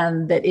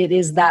that it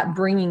is that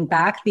bringing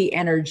back the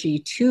energy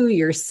to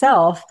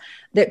yourself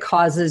that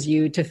causes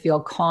you to feel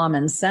calm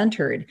and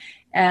centered.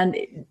 And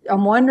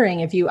I'm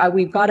wondering if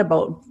we've got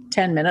about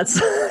 10 minutes.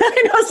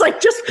 I know it's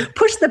like, just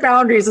push the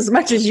boundaries as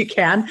much as you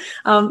can.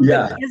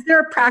 Is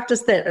there a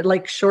practice that,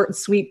 like, short,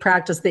 sweet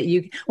practice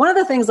that one of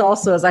the things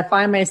also is I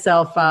find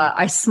myself,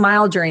 I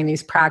smile during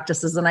these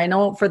practices. And I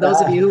know for those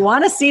of you who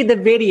want to see the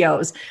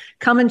videos,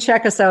 come and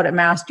check us out at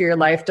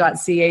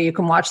masteryourlife.ca. You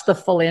can watch the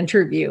full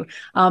interview.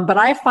 But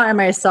I find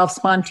myself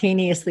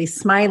spontaneously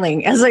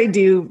smiling as I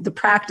do the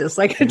practice.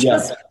 Like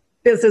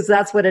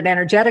that's what it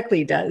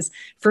energetically does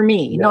for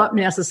me, not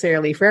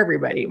necessarily for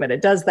everybody, but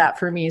it does that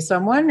for me. So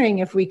I'm wondering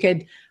if we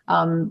could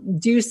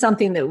do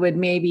something that would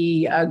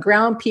maybe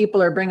ground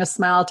people or bring a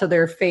smile to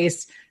their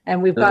face.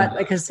 And we've got,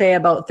 like I say,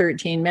 about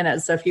 13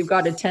 minutes. So if you've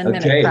got a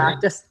 10-minute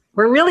practice.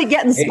 We're really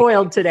getting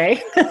spoiled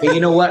today. Hey, you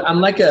know what? I'm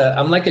like a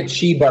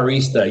chi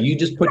barista. You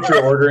just put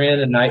your order in,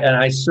 and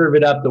I serve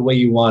it up the way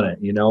you want it.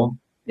 You know.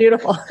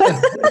 Beautiful.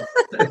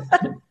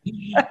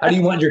 How do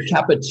you want your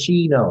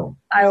cappuccino?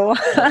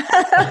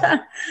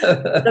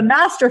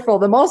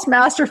 The most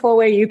masterful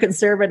way you can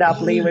serve it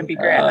up, Lee, would be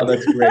great. Oh,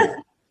 that's great.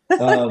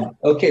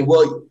 Okay,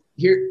 well,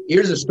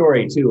 here's a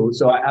story too.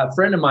 So a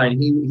friend of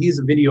mine, he's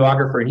a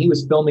videographer, and he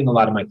was filming a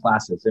lot of my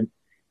classes, and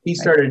he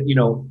started,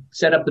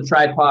 set up the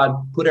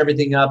tripod, put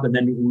everything up, and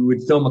then we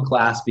would film a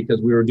class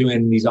because we were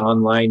doing these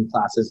online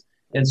classes.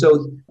 And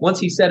so once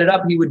he set it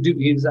up, he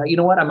was like, you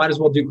know what, I might as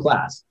well do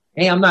class.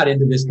 Hey, I'm not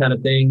into this kind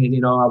of thing.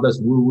 And, all this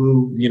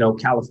woo-woo,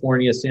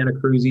 California, Santa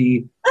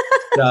Cruz-y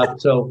stuff.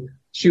 So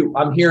shoot,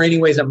 I'm here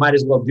anyways. I might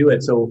as well do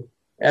it. So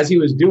as he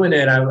was doing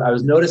it, I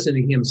was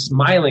noticing him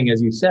smiling,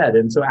 as you said.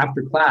 And so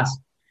after class,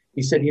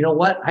 he said, you know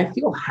what? I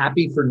feel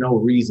happy for no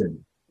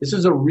reason. This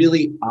is a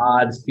really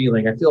odd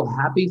feeling. I feel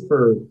happy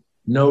for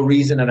no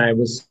reason. And I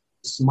was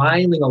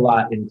smiling a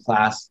lot in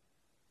class.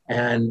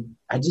 And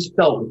I just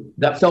felt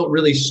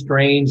really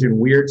strange and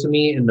weird to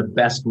me in the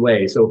best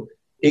way. So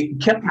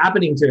it kept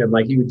happening to him.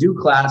 Like he would do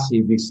class,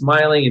 he'd be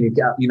smiling, and he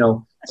got,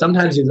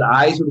 sometimes his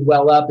eyes would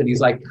well up, and he's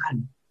like,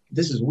 God,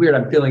 this is weird.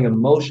 I'm feeling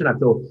emotion. I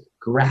feel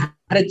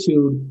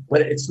gratitude,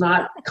 but it's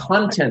not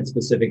content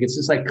specific. It's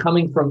just like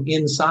coming from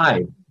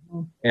inside.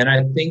 And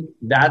I think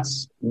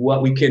that's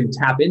what we can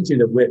tap into,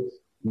 that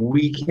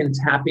we can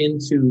tap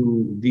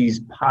into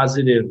these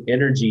positive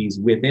energies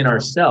within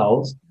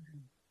ourselves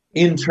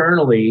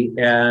internally,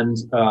 and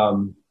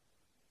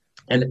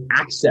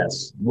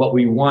access what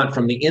we want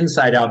from the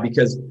inside out,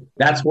 because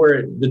that's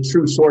where the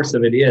true source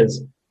of it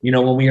is.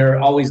 When we are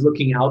always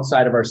looking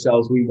outside of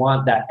ourselves, we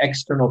want that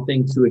external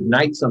thing to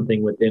ignite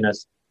something within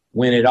us.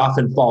 When it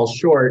often falls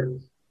short,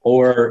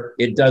 or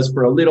it does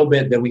for a little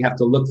bit, then we have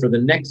to look for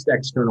the next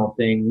external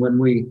thing.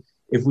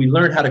 If we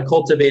learn how to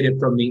cultivate it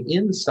from the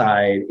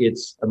inside,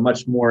 it's a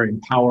much more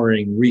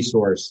empowering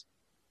resource,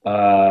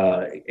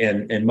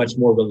 and much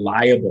more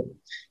reliable.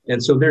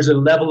 And so there's a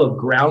level of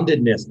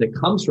groundedness that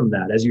comes from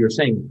that. As you were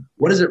saying,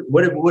 what is it?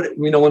 What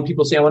when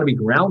people say, I want to be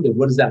grounded,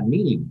 what does that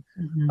mean?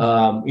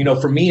 Mm-hmm.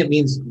 For me, it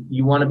means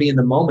you want to be in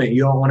the moment.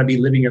 You don't want to be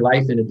living your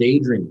life in a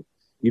daydream.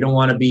 You don't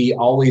want to be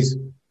always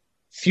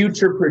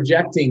future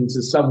projecting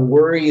to some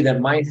worry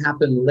that might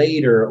happen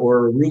later,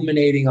 or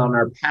ruminating on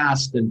our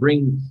past and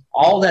bring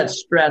all that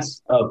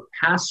stress of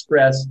past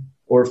stress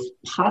or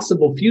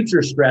possible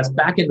future stress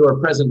back into our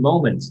present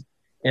moments.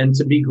 And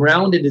to be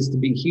grounded is to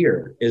be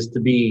here, is to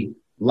be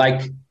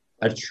like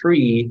a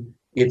tree.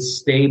 It's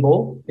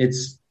stable.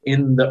 It's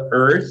in the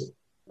earth.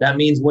 That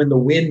means when the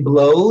wind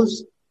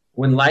blows,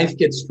 when life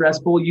gets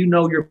stressful, you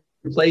know your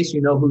place,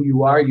 you know who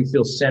you are, you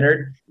feel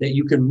centered, that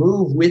you can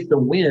move with the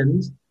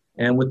wind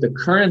and with the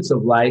currents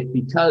of life,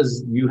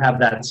 because you have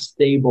that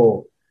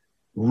stable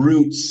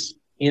roots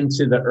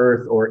into the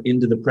earth, or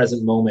into the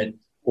present moment,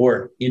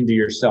 or into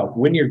yourself.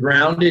 When you're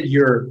grounded,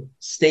 you're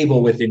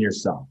stable within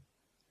yourself.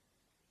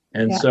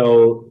 And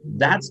so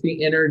that's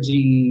the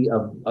energy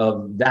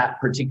of that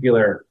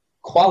particular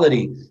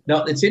quality.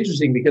 Now, it's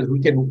interesting because we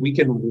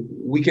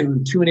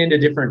can tune into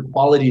different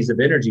qualities of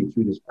energy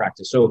through this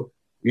practice. So,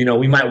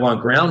 we might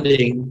want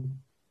grounding,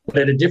 but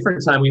at a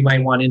different time, we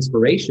might want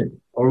inspiration,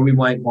 or we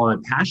might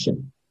want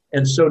passion.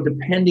 And so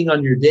depending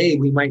on your day,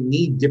 we might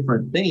need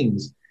different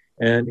things.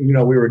 And, we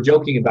were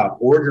joking about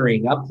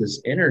ordering up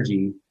this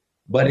energy,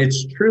 but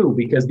it's true,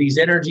 because these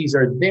energies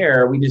are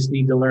there. We just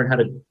need to learn how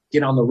to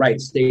get on the right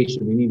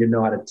station. We need to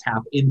know how to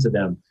tap into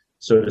them,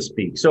 so to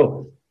speak.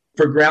 So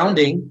for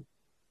grounding,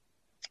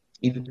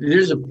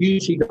 there's a few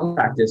Qigong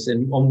practice,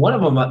 and one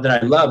of them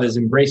that I love is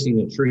embracing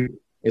the tree.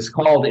 It's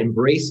called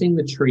Embracing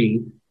the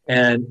Tree,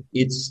 and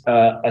it's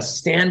a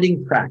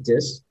standing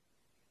practice.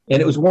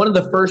 And it was one of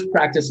the first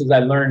practices I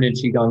learned in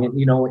Qigong. And,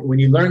 when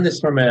you learn this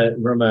from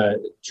a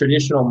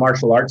traditional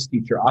martial arts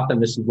teacher, often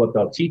this is what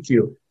they'll teach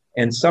you.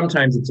 And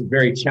sometimes it's a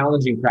very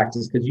challenging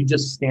practice, because you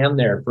just stand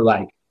there for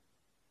like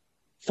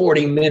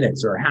 40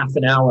 minutes or half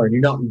an hour, and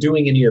you're not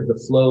doing any of the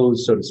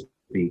flows, so to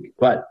speak.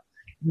 But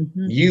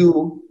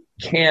you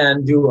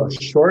can do a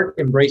short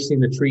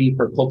embracing the tree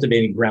for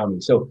cultivating grounding.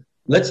 So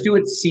let's do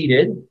it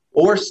seated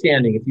or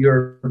standing. If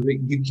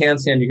you can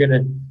stand, you're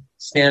going to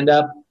stand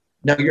up.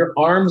 Now your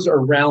arms are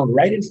round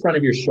right in front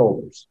of your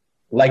shoulders,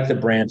 like the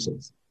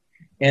branches.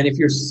 And if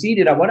you're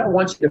seated, what I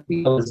want you to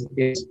feel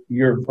is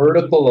your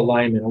vertical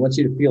alignment. I want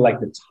you to feel like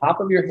the top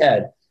of your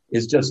head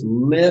is just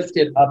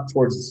lifted up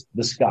towards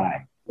the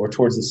sky, or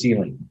towards the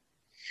ceiling.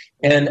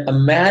 And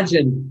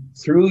imagine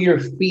through your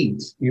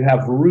feet, you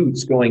have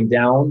roots going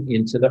down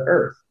into the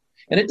earth.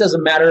 And it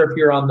doesn't matter if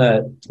you're on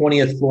the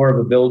 20th floor of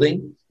a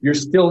building, you're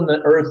still in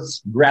the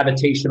earth's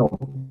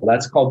gravitational.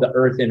 That's called the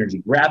earth energy.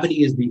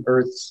 Gravity is the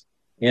earth's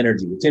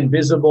energy. It's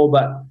invisible,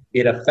 but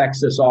it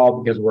affects us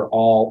all because we're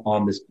all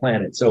on this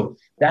planet. So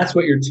that's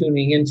what you're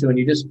tuning into. And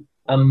you just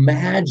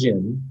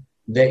imagine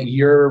that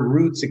your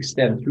roots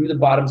extend through the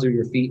bottoms of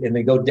your feet, and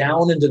they go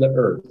down into the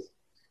earth.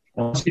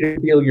 I want you to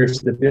feel your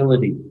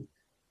stability.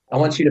 I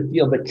want you to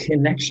feel the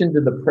connection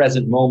to the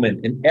present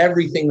moment and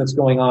everything that's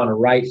going on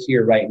right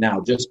here, right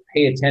now. Just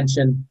pay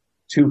attention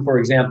to, for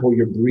example,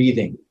 your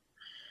breathing.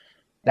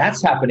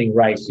 That's happening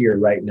right here,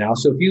 right now.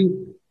 So if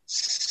you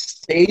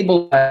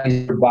stabilize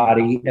your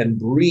body and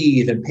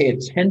breathe and pay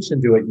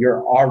attention to it,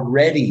 you're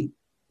already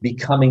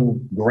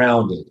becoming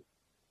grounded.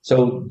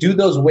 So do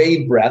those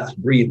wave breaths,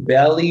 breathe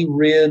belly,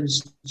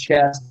 ribs,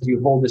 chest, as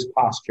you hold this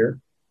posture.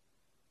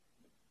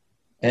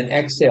 And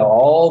exhale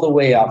all the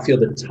way out. Feel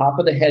the top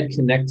of the head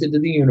connected to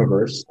the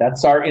universe.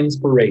 That's our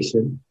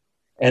inspiration.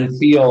 And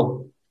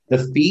feel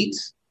the feet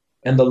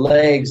and the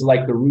legs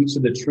like the roots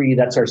of the tree.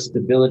 That's our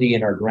stability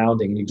and our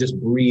grounding. And you just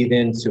breathe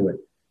into it.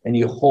 And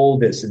you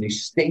hold this and you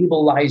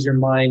stabilize your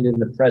mind in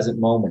the present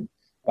moment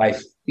by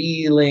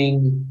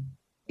feeling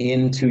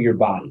into your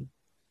body.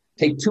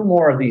 Take 2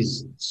 more of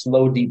these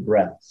slow, deep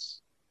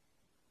breaths.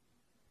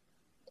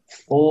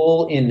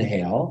 Full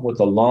inhale with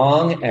a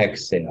long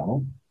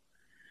exhale.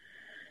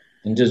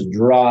 And just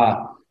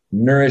draw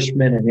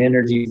nourishment and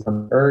energy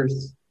from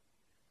earth.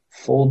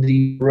 Full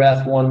deep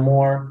breath, one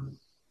more.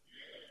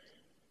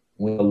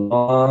 With a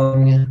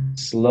long,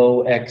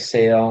 slow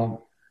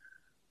exhale.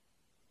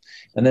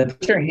 And then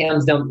put your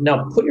hands down.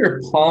 Now put your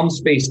palm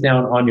space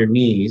down on your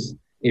knees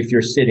if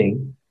you're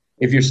sitting.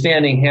 If you're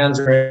standing, hands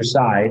are at your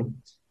side.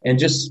 And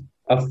just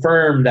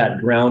affirm that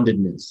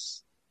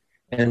groundedness.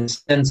 And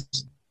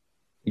sense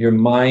your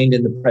mind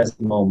in the present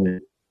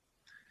moment.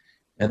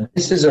 And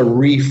this is a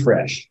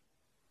refresh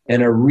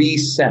and a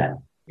reset.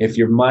 If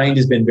your mind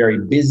has been very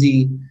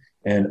busy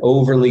and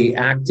overly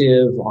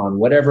active on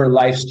whatever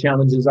life's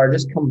challenges are,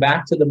 just come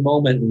back to the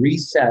moment,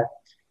 reset,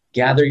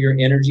 gather your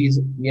energy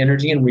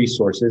and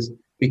resources,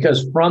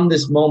 because from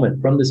this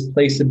moment, from this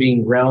place of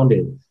being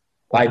grounded,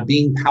 by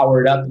being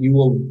powered up, you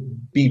will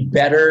be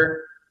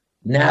better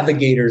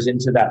navigators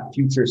into that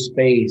future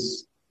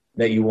space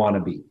that you want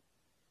to be.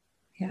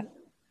 Yeah.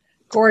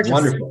 Gorgeous.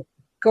 Wonderful.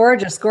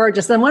 Gorgeous,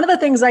 gorgeous. And one of the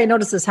things I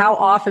notice is how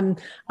often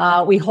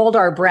we hold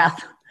our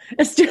breath.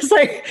 It's just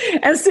like,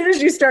 as soon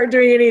as you start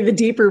doing any of the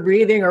deeper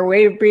breathing or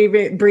wave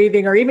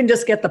breathing, or even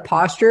just get the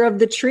posture of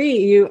the tree,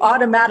 you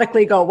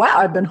automatically go, wow,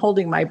 I've been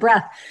holding my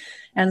breath.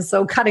 And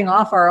so cutting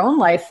off our own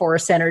life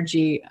force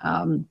energy.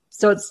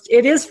 So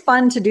it is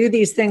fun to do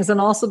these things, and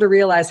also to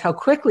realize how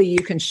quickly you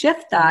can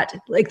shift that.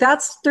 Like,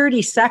 that's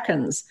 30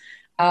 seconds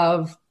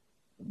of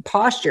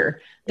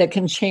posture that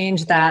can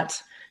change that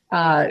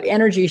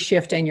energy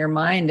shift in your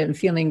mind and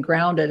feeling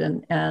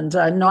grounded and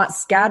not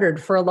scattered.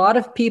 For a lot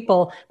of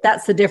people,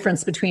 that's the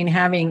difference between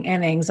having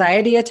an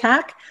anxiety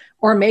attack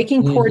or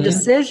making poor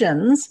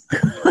decisions.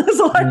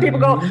 So a lot of people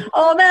go,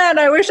 oh man,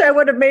 I wish I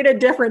would have made a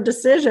different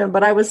decision,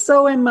 but I was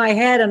so in my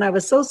head and I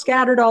was so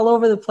scattered all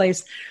over the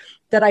place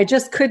that I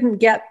just couldn't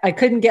get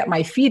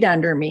my feet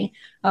under me.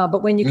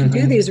 But when you can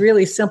do these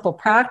really simple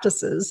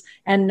practices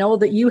and know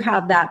that you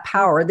have that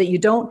power, that you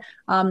don't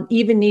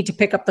even need to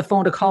pick up the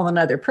phone to call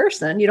another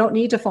person, you don't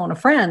need to phone a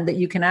friend, that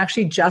you can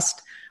actually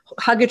just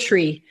hug a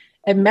tree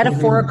and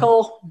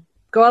metaphorical,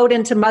 go out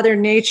into Mother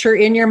Nature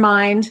in your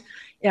mind.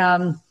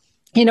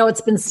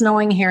 It's been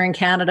snowing here in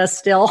Canada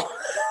still.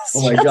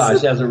 Oh my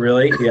gosh, has it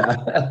really? Yeah.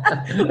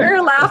 We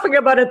were laughing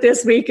about it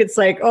this week. It's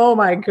like, oh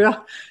my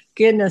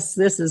goodness,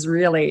 this is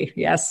really,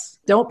 yes.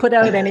 Don't put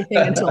out anything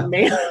until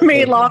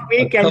May long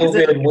weekend.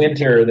 COVID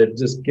winter that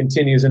just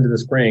continues into the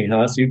spring,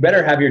 huh? So you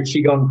better have your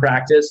Qigong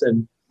practice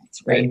and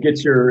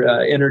get your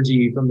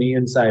energy from the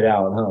inside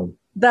out, huh?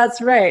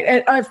 That's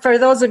right. And for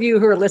those of you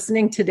who are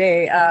listening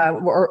today,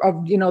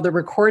 the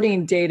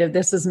recording date of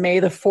this is May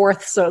the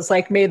 4th. So it's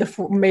like, May the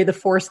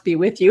 4th be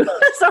with you.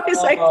 So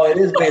it's it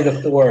is May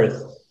the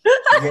 4th.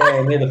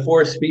 Yeah, May the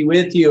 4th be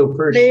with you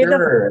for May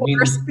sure. The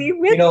 4th be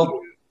with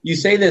you. You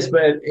say this,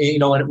 but,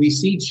 and we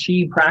see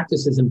Qi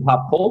practices in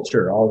pop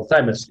culture all the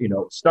time. It's,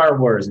 Star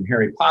Wars and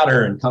Harry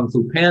Potter and Kung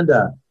Fu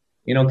Panda.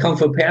 Kung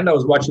Fu Panda, I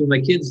was watching with my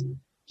kids.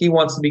 He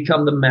wants to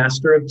become the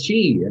master of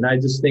Qi. And I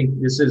just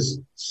think this is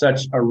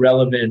such a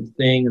relevant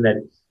thing, that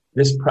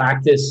this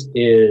practice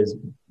is,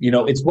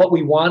 it's what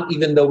we want,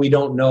 even though we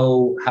don't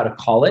know how to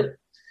call it.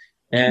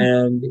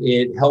 And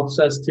it helps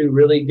us to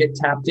really get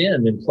tapped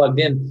in and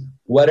plugged in,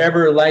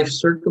 whatever life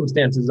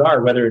circumstances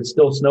are, whether it's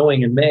still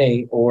snowing in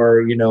May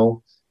or,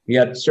 you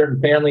got certain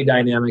family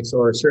dynamics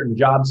or a certain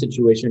job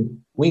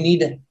situation. We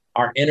need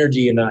our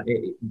energy and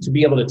to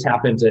be able to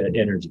tap into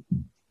energy.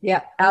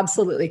 Yeah,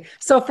 absolutely.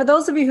 So for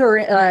those of you who are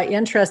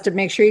interested,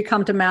 make sure you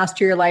come to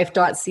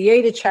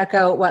masteryourlife.ca to check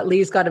out what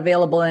Lee's got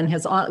available in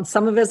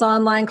some of his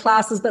online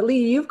classes. But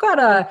Lee, you've got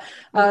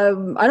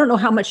I don't know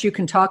how much you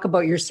can talk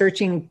about your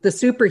searching the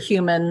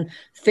superhuman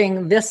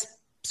thing this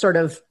sort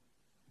of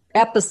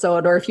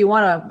episode, or if you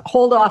want to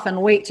hold off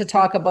and wait to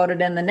talk about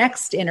it in the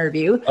next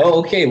interview. Oh,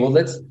 okay. Well,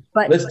 let's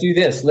do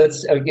this.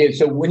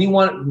 So when you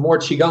want more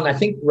Qigong, I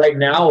think right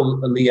now,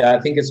 Leah, I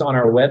think it's on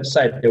our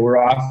website that we're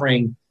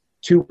offering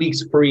 2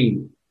 weeks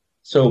free.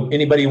 So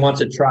anybody who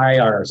wants to try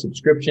our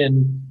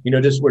subscription,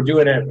 we're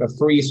doing it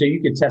free, so you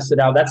can test it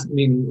out. That's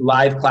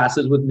live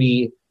classes with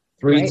me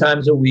 3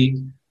 times a week.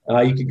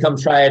 You can come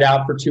try it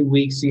out for 2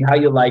 weeks, see how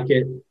you like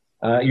it.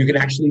 You can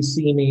actually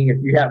see me if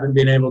you haven't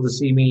been able to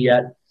see me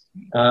yet.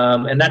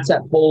 And that's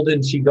at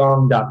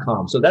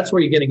holdenqigong.com. So that's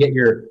where you're going to get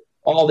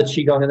all the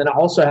Qigong. And then I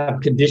also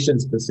have condition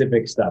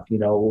specific stuff,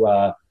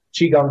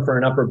 Qigong for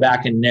an upper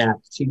back and neck,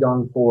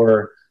 Qigong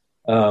for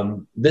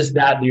this,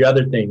 that, the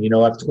other thing.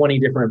 I have 20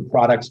 different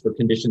products for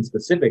condition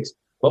specifics.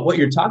 But what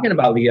you're talking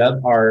about, Leah,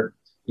 are,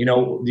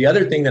 the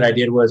other thing that I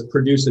did was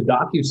produce a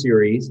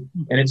docuseries,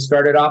 and it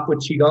started off with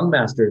Qigong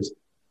masters.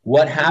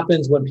 What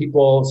happens when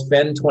people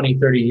spend 20,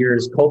 30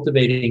 years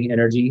cultivating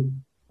energy,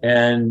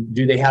 and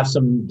do they have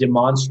some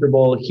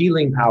demonstrable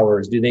healing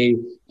powers? Can they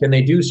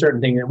do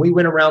certain things? And we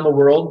went around the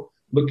world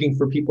looking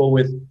for people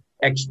with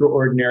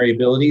extraordinary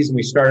abilities. And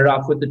we started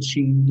off with the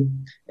Qi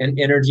and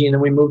energy, and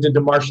then we moved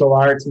into martial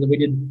arts, and then we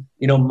did,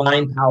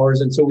 mind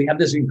powers. And so we have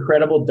this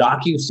incredible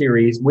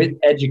docu-series with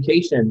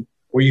education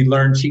where you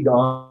learn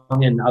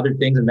Qigong and other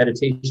things and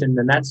meditation.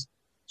 And that's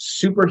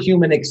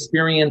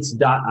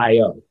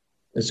superhumanexperience.io.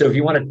 And so if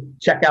you want to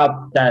check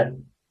out that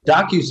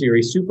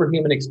docu-series,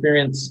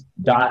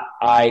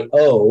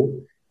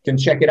 superhumanexperience.io, can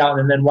check it out.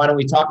 And then why don't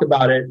we talk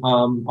about it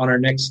on our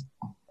next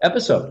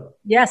episode?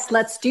 Yes,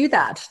 let's do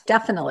that.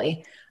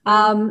 Definitely.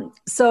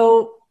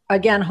 So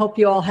again, hope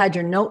you all had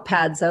your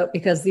notepads out,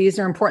 because these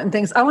are important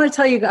things. I want to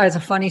tell you guys a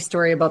funny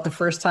story about the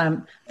first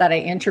time that I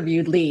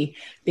interviewed Lee,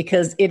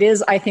 because it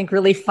is, I think,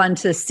 really fun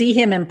to see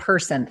him in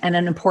person. And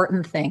an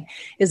important thing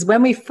is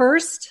when we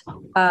first,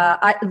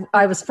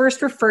 I was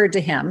first referred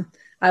to him.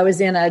 I was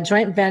in a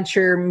joint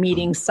venture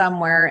meeting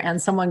somewhere, and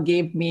someone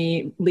gave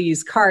me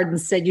Lee's card and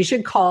said, you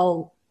should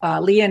call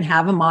Lee and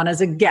have him on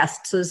as a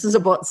guest. So this is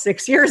about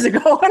 6 years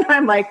ago. And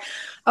I'm like,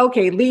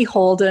 okay, Lee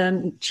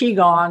Holden,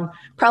 Qigong,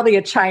 probably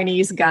a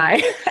Chinese guy.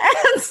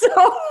 And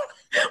so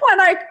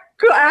when I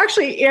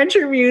actually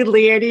interviewed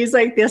Lee, and he's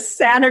like this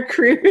Santa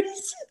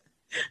Cruz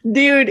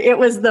dude, it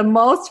was the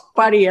most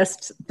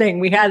funniest thing.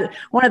 We had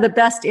one of the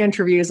best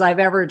interviews I've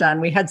ever done.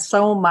 We had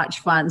so much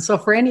fun. So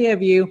for any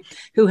of you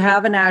who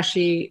haven't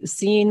actually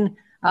seen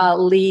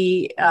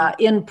Lee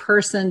in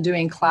person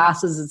doing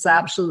classes,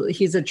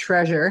 he's a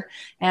treasure.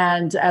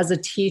 And as a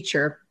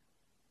teacher,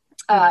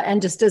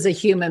 and just as a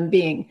human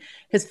being,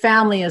 his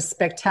family is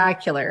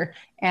spectacular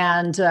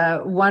and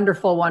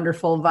wonderful,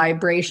 wonderful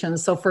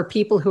vibrations. So for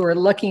people who are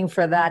looking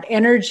for that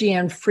energy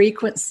and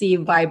frequency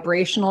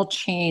vibrational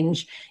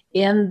change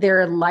in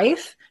their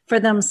life for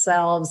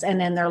themselves and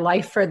in their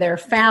life for their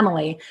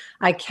family,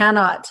 I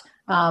cannot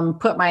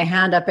put my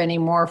hand up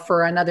anymore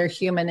for another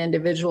human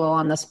individual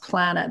on this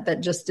planet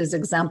that just is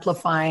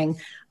exemplifying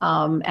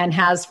and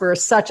has for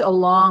such a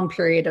long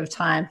period of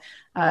time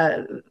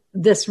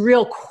this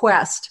real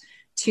quest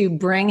to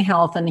bring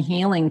health and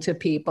healing to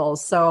people.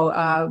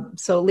 So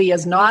Lee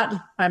is not,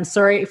 I'm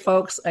sorry,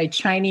 folks, a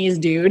Chinese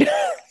dude.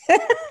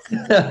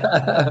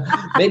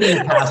 Maybe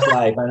in past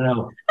life, I don't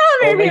know.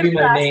 Or maybe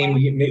my name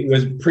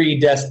was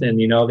predestined.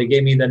 They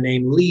gave me the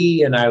name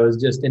Lee, and I was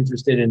just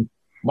interested in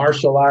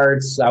martial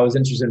arts. I was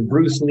interested in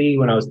Bruce Lee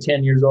when I was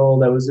 10 years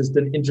old. That was just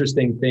an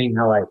interesting thing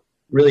how I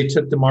really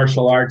took to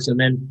martial arts. And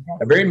then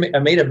I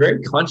made a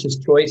very conscious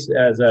choice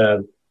as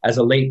a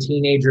late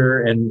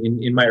teenager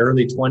and in my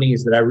early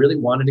 20s that I really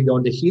wanted to go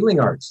into healing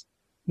arts.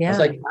 Yeah. I was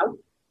like,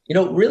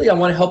 really, I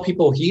want to help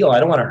people heal.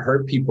 I don't want to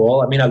hurt people.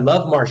 I mean, I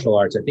love martial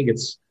arts. I think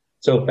it's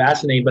so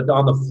fascinating. But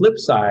on the flip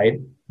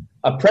side,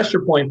 a pressure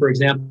point, for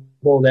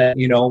example, that,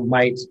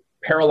 might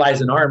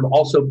paralyze an arm,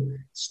 also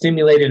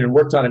stimulated and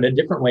worked on in a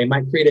different way,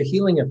 might create a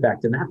healing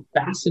effect. And that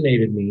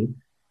fascinated me.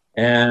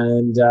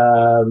 And,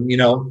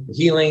 the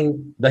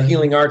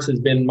healing arts has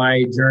been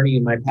my journey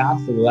and my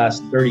path for the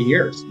last 30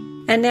 years.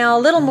 And now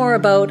a little more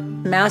about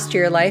Master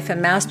Your Life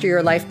and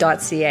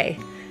masteryourlife.ca.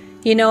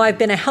 I've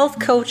been a health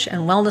coach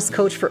and wellness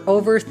coach for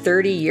over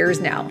 30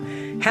 years now.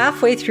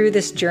 Halfway through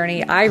this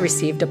journey, I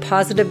received a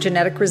positive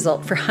genetic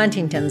result for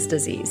Huntington's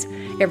disease.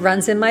 It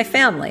runs in my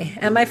family,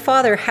 and my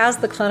father has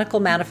the clinical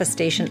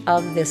manifestation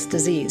of this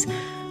disease.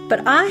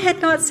 But I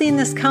had not seen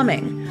this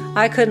coming.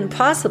 I couldn't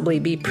possibly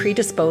be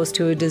predisposed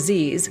to a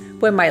disease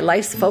when my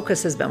life's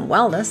focus has been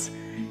wellness.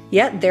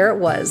 Yet there it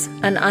was,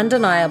 an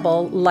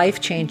undeniable,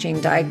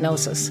 life-changing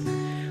diagnosis.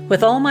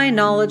 With all my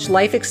knowledge,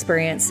 life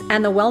experience,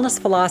 and the wellness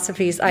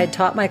philosophies I had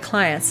taught my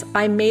clients,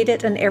 I made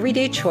it an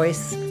everyday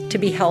choice to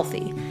be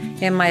healthy,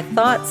 in my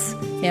thoughts,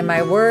 in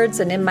my words,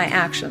 and in my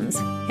actions.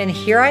 And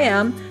here I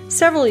am,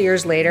 several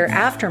years later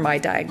after my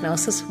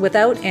diagnosis,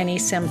 without any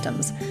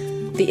symptoms.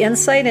 The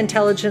insight,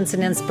 intelligence,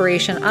 and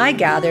inspiration I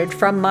gathered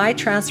from my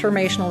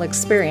transformational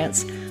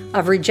experience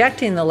of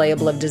rejecting the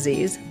label of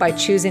disease by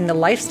choosing the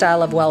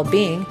lifestyle of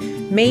well-being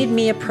made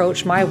me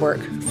approach my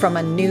work from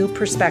a new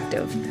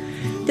perspective.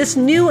 This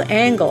new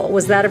angle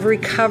was that of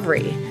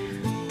recovery,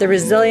 the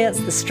resilience,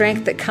 the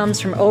strength that comes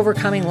from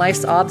overcoming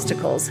life's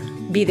obstacles,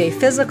 be they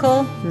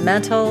physical,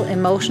 mental,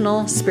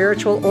 emotional,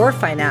 spiritual, or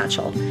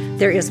financial.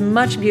 There is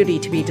much beauty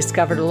to be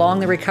discovered along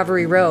the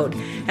recovery road,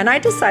 and I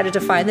decided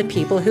to find the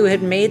people who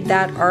had made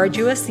that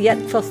arduous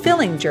yet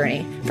fulfilling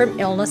journey from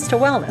illness to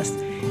wellness.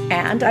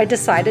 And I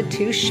decided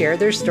to share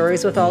their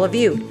stories with all of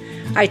you.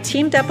 I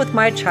teamed up with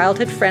my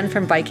childhood friend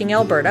from Viking,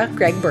 Alberta,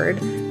 Greg Bird,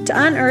 to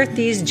unearth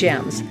these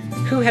gems,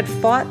 who had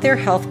fought their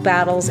health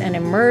battles and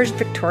emerged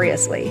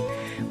victoriously.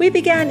 We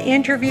began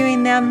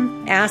interviewing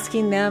them,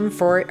 asking them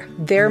for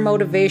their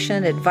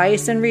motivation,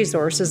 advice, and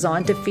resources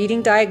on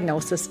defeating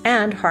diagnosis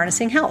and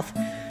harnessing health.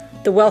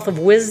 The wealth of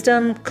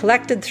wisdom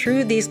collected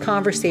through these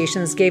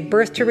conversations gave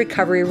birth to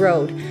Recovery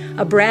Road,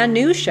 a brand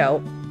new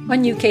show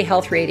on UK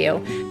Health Radio,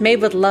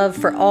 made with love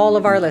for all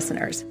of our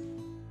listeners.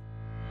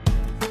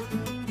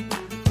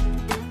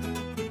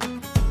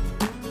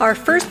 Our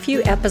first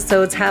few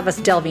episodes have us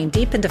delving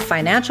deep into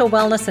financial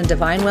wellness and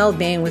divine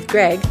well-being with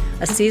Greg,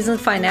 a seasoned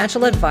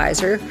financial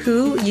advisor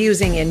who,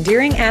 using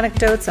endearing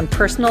anecdotes and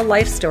personal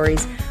life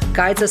stories,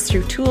 guides us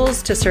through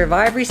tools to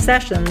survive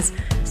recessions,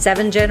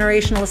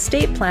 7-generational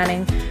estate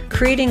planning,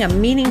 creating a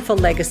meaningful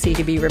legacy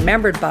to be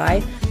remembered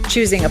by,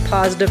 choosing a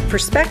positive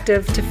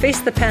perspective to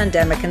face the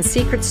pandemic, and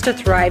secrets to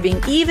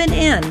thriving even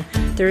in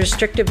the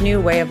restrictive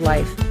new way of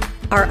life.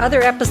 Our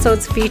other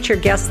episodes feature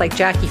guests like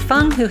Jackie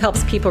Fung, who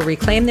helps people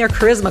reclaim their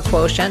charisma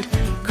quotient,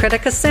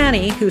 Kritika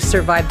Sani, who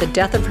survived the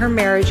death of her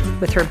marriage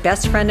with her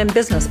best friend and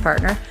business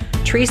partner,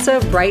 Teresa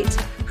Wright,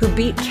 who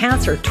beat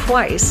cancer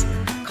twice,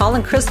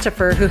 Colin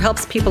Christopher, who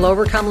helps people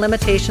overcome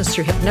limitations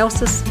through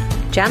hypnosis,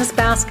 Janice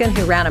Baskin,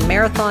 who ran a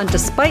marathon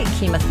despite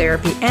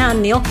chemotherapy,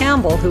 and Neil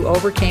Campbell, who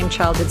overcame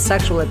childhood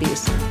sexual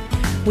abuse.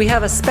 We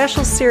have a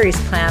special series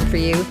planned for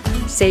you,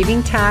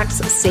 Saving Tax,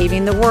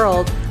 Saving the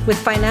World, with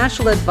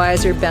financial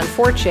advisor Ben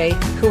Forche,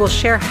 who will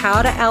share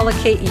how to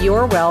allocate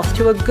your wealth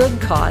to a good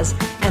cause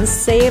and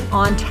save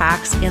on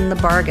tax in the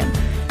bargain.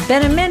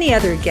 Ben and many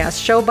other guests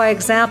show by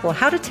example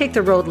how to take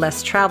the road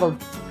less traveled,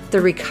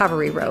 the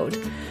recovery road,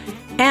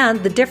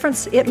 and the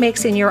difference it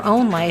makes in your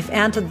own life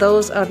and to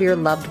those of your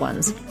loved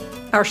ones.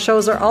 Our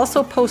shows are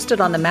also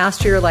posted on the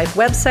Master Your Life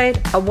website,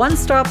 a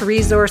one-stop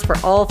resource for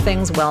all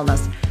things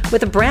wellness,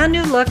 with a brand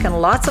new look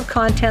and lots of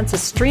content to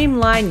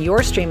streamline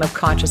your stream of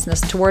consciousness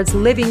towards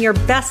living your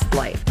best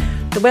life.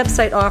 The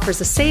website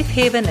offers a safe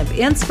haven of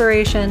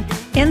inspiration,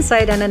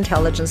 insight, and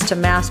intelligence to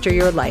master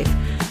your life.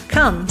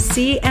 Come,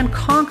 see, and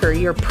conquer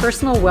your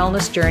personal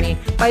wellness journey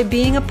by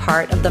being a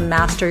part of the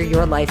Master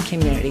Your Life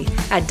community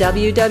at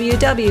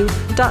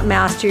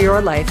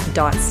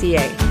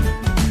www.masteryourlife.ca.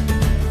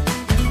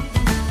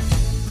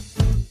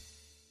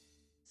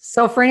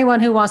 So for anyone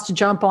who wants to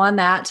jump on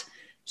that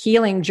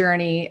healing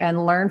journey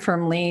and learn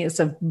from Lee, it's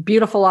a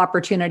beautiful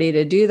opportunity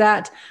to do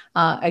that.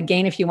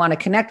 Again, if you want to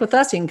connect with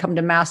us, you can come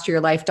to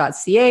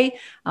masteryourlife.ca.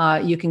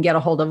 You can get a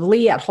hold of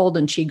Lee at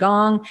Holden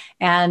Qigong,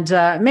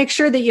 and make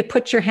sure that you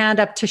put your hand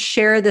up to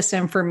share this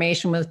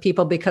information with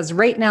people, because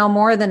right now,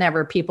 more than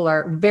ever, people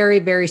are very,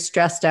 very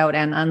stressed out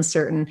and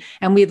uncertain.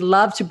 And we'd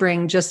love to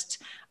bring just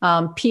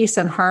peace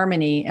and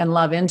harmony and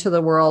love into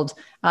the world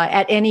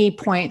at any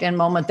point and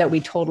moment that we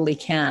totally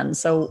can.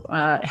 So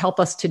help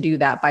us to do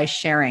that by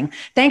sharing.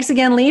 Thanks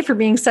again, Lee, for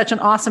being such an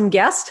awesome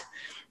guest.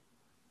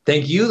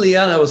 Thank you,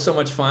 Leah. That was so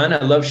much fun.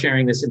 I love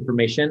sharing this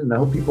information, and I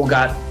hope people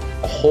got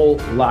a whole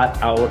lot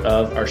out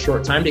of our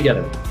short time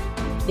together.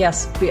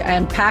 Yes,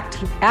 and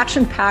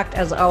action-packed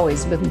as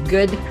always with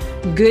good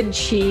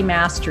chi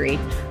mastery.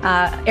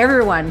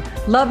 Everyone,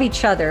 love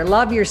each other,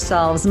 love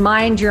yourselves,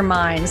 mind your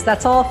minds.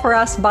 That's all for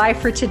us. Bye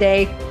for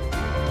today.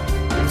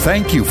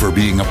 Thank you for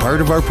being a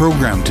part of our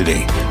program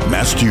today.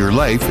 Master Your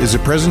Life is a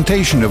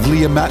presentation of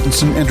Leah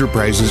Mattinson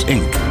Enterprises,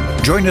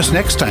 Inc. Join us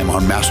next time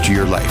on Master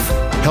Your Life,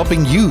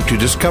 helping you to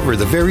discover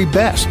the very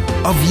best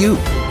of you.